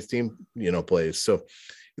Conte's team plays. So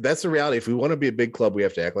that's the reality. If we want to be a big club, we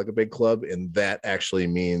have to act like a big club, and that actually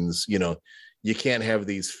means you can't have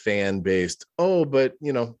these fan-based, but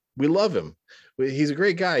we love him, he's a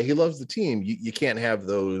great guy, he loves the team. You can't have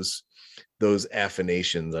those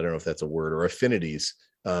affinations, I don't know if that's a word, or affinities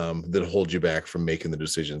that hold you back from making the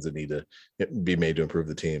decisions that need to be made to improve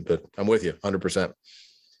the team. But I'm with you 100%.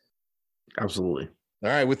 Absolutely. All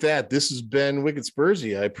right, with that, this has been Wicked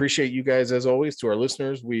Spursy. I appreciate you guys as always. To our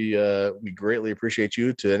listeners, we greatly appreciate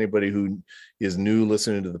you. To anybody who is new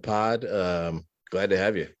listening to the pod, glad to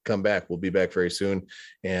have you. Come back. We'll be back very soon.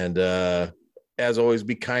 And as always,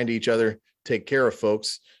 be kind to each other. Take care of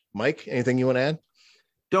folks. Mike, anything you want to add?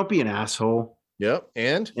 Don't be an asshole. Yep.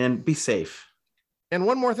 And be safe. And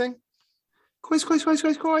one more thing. Quiz.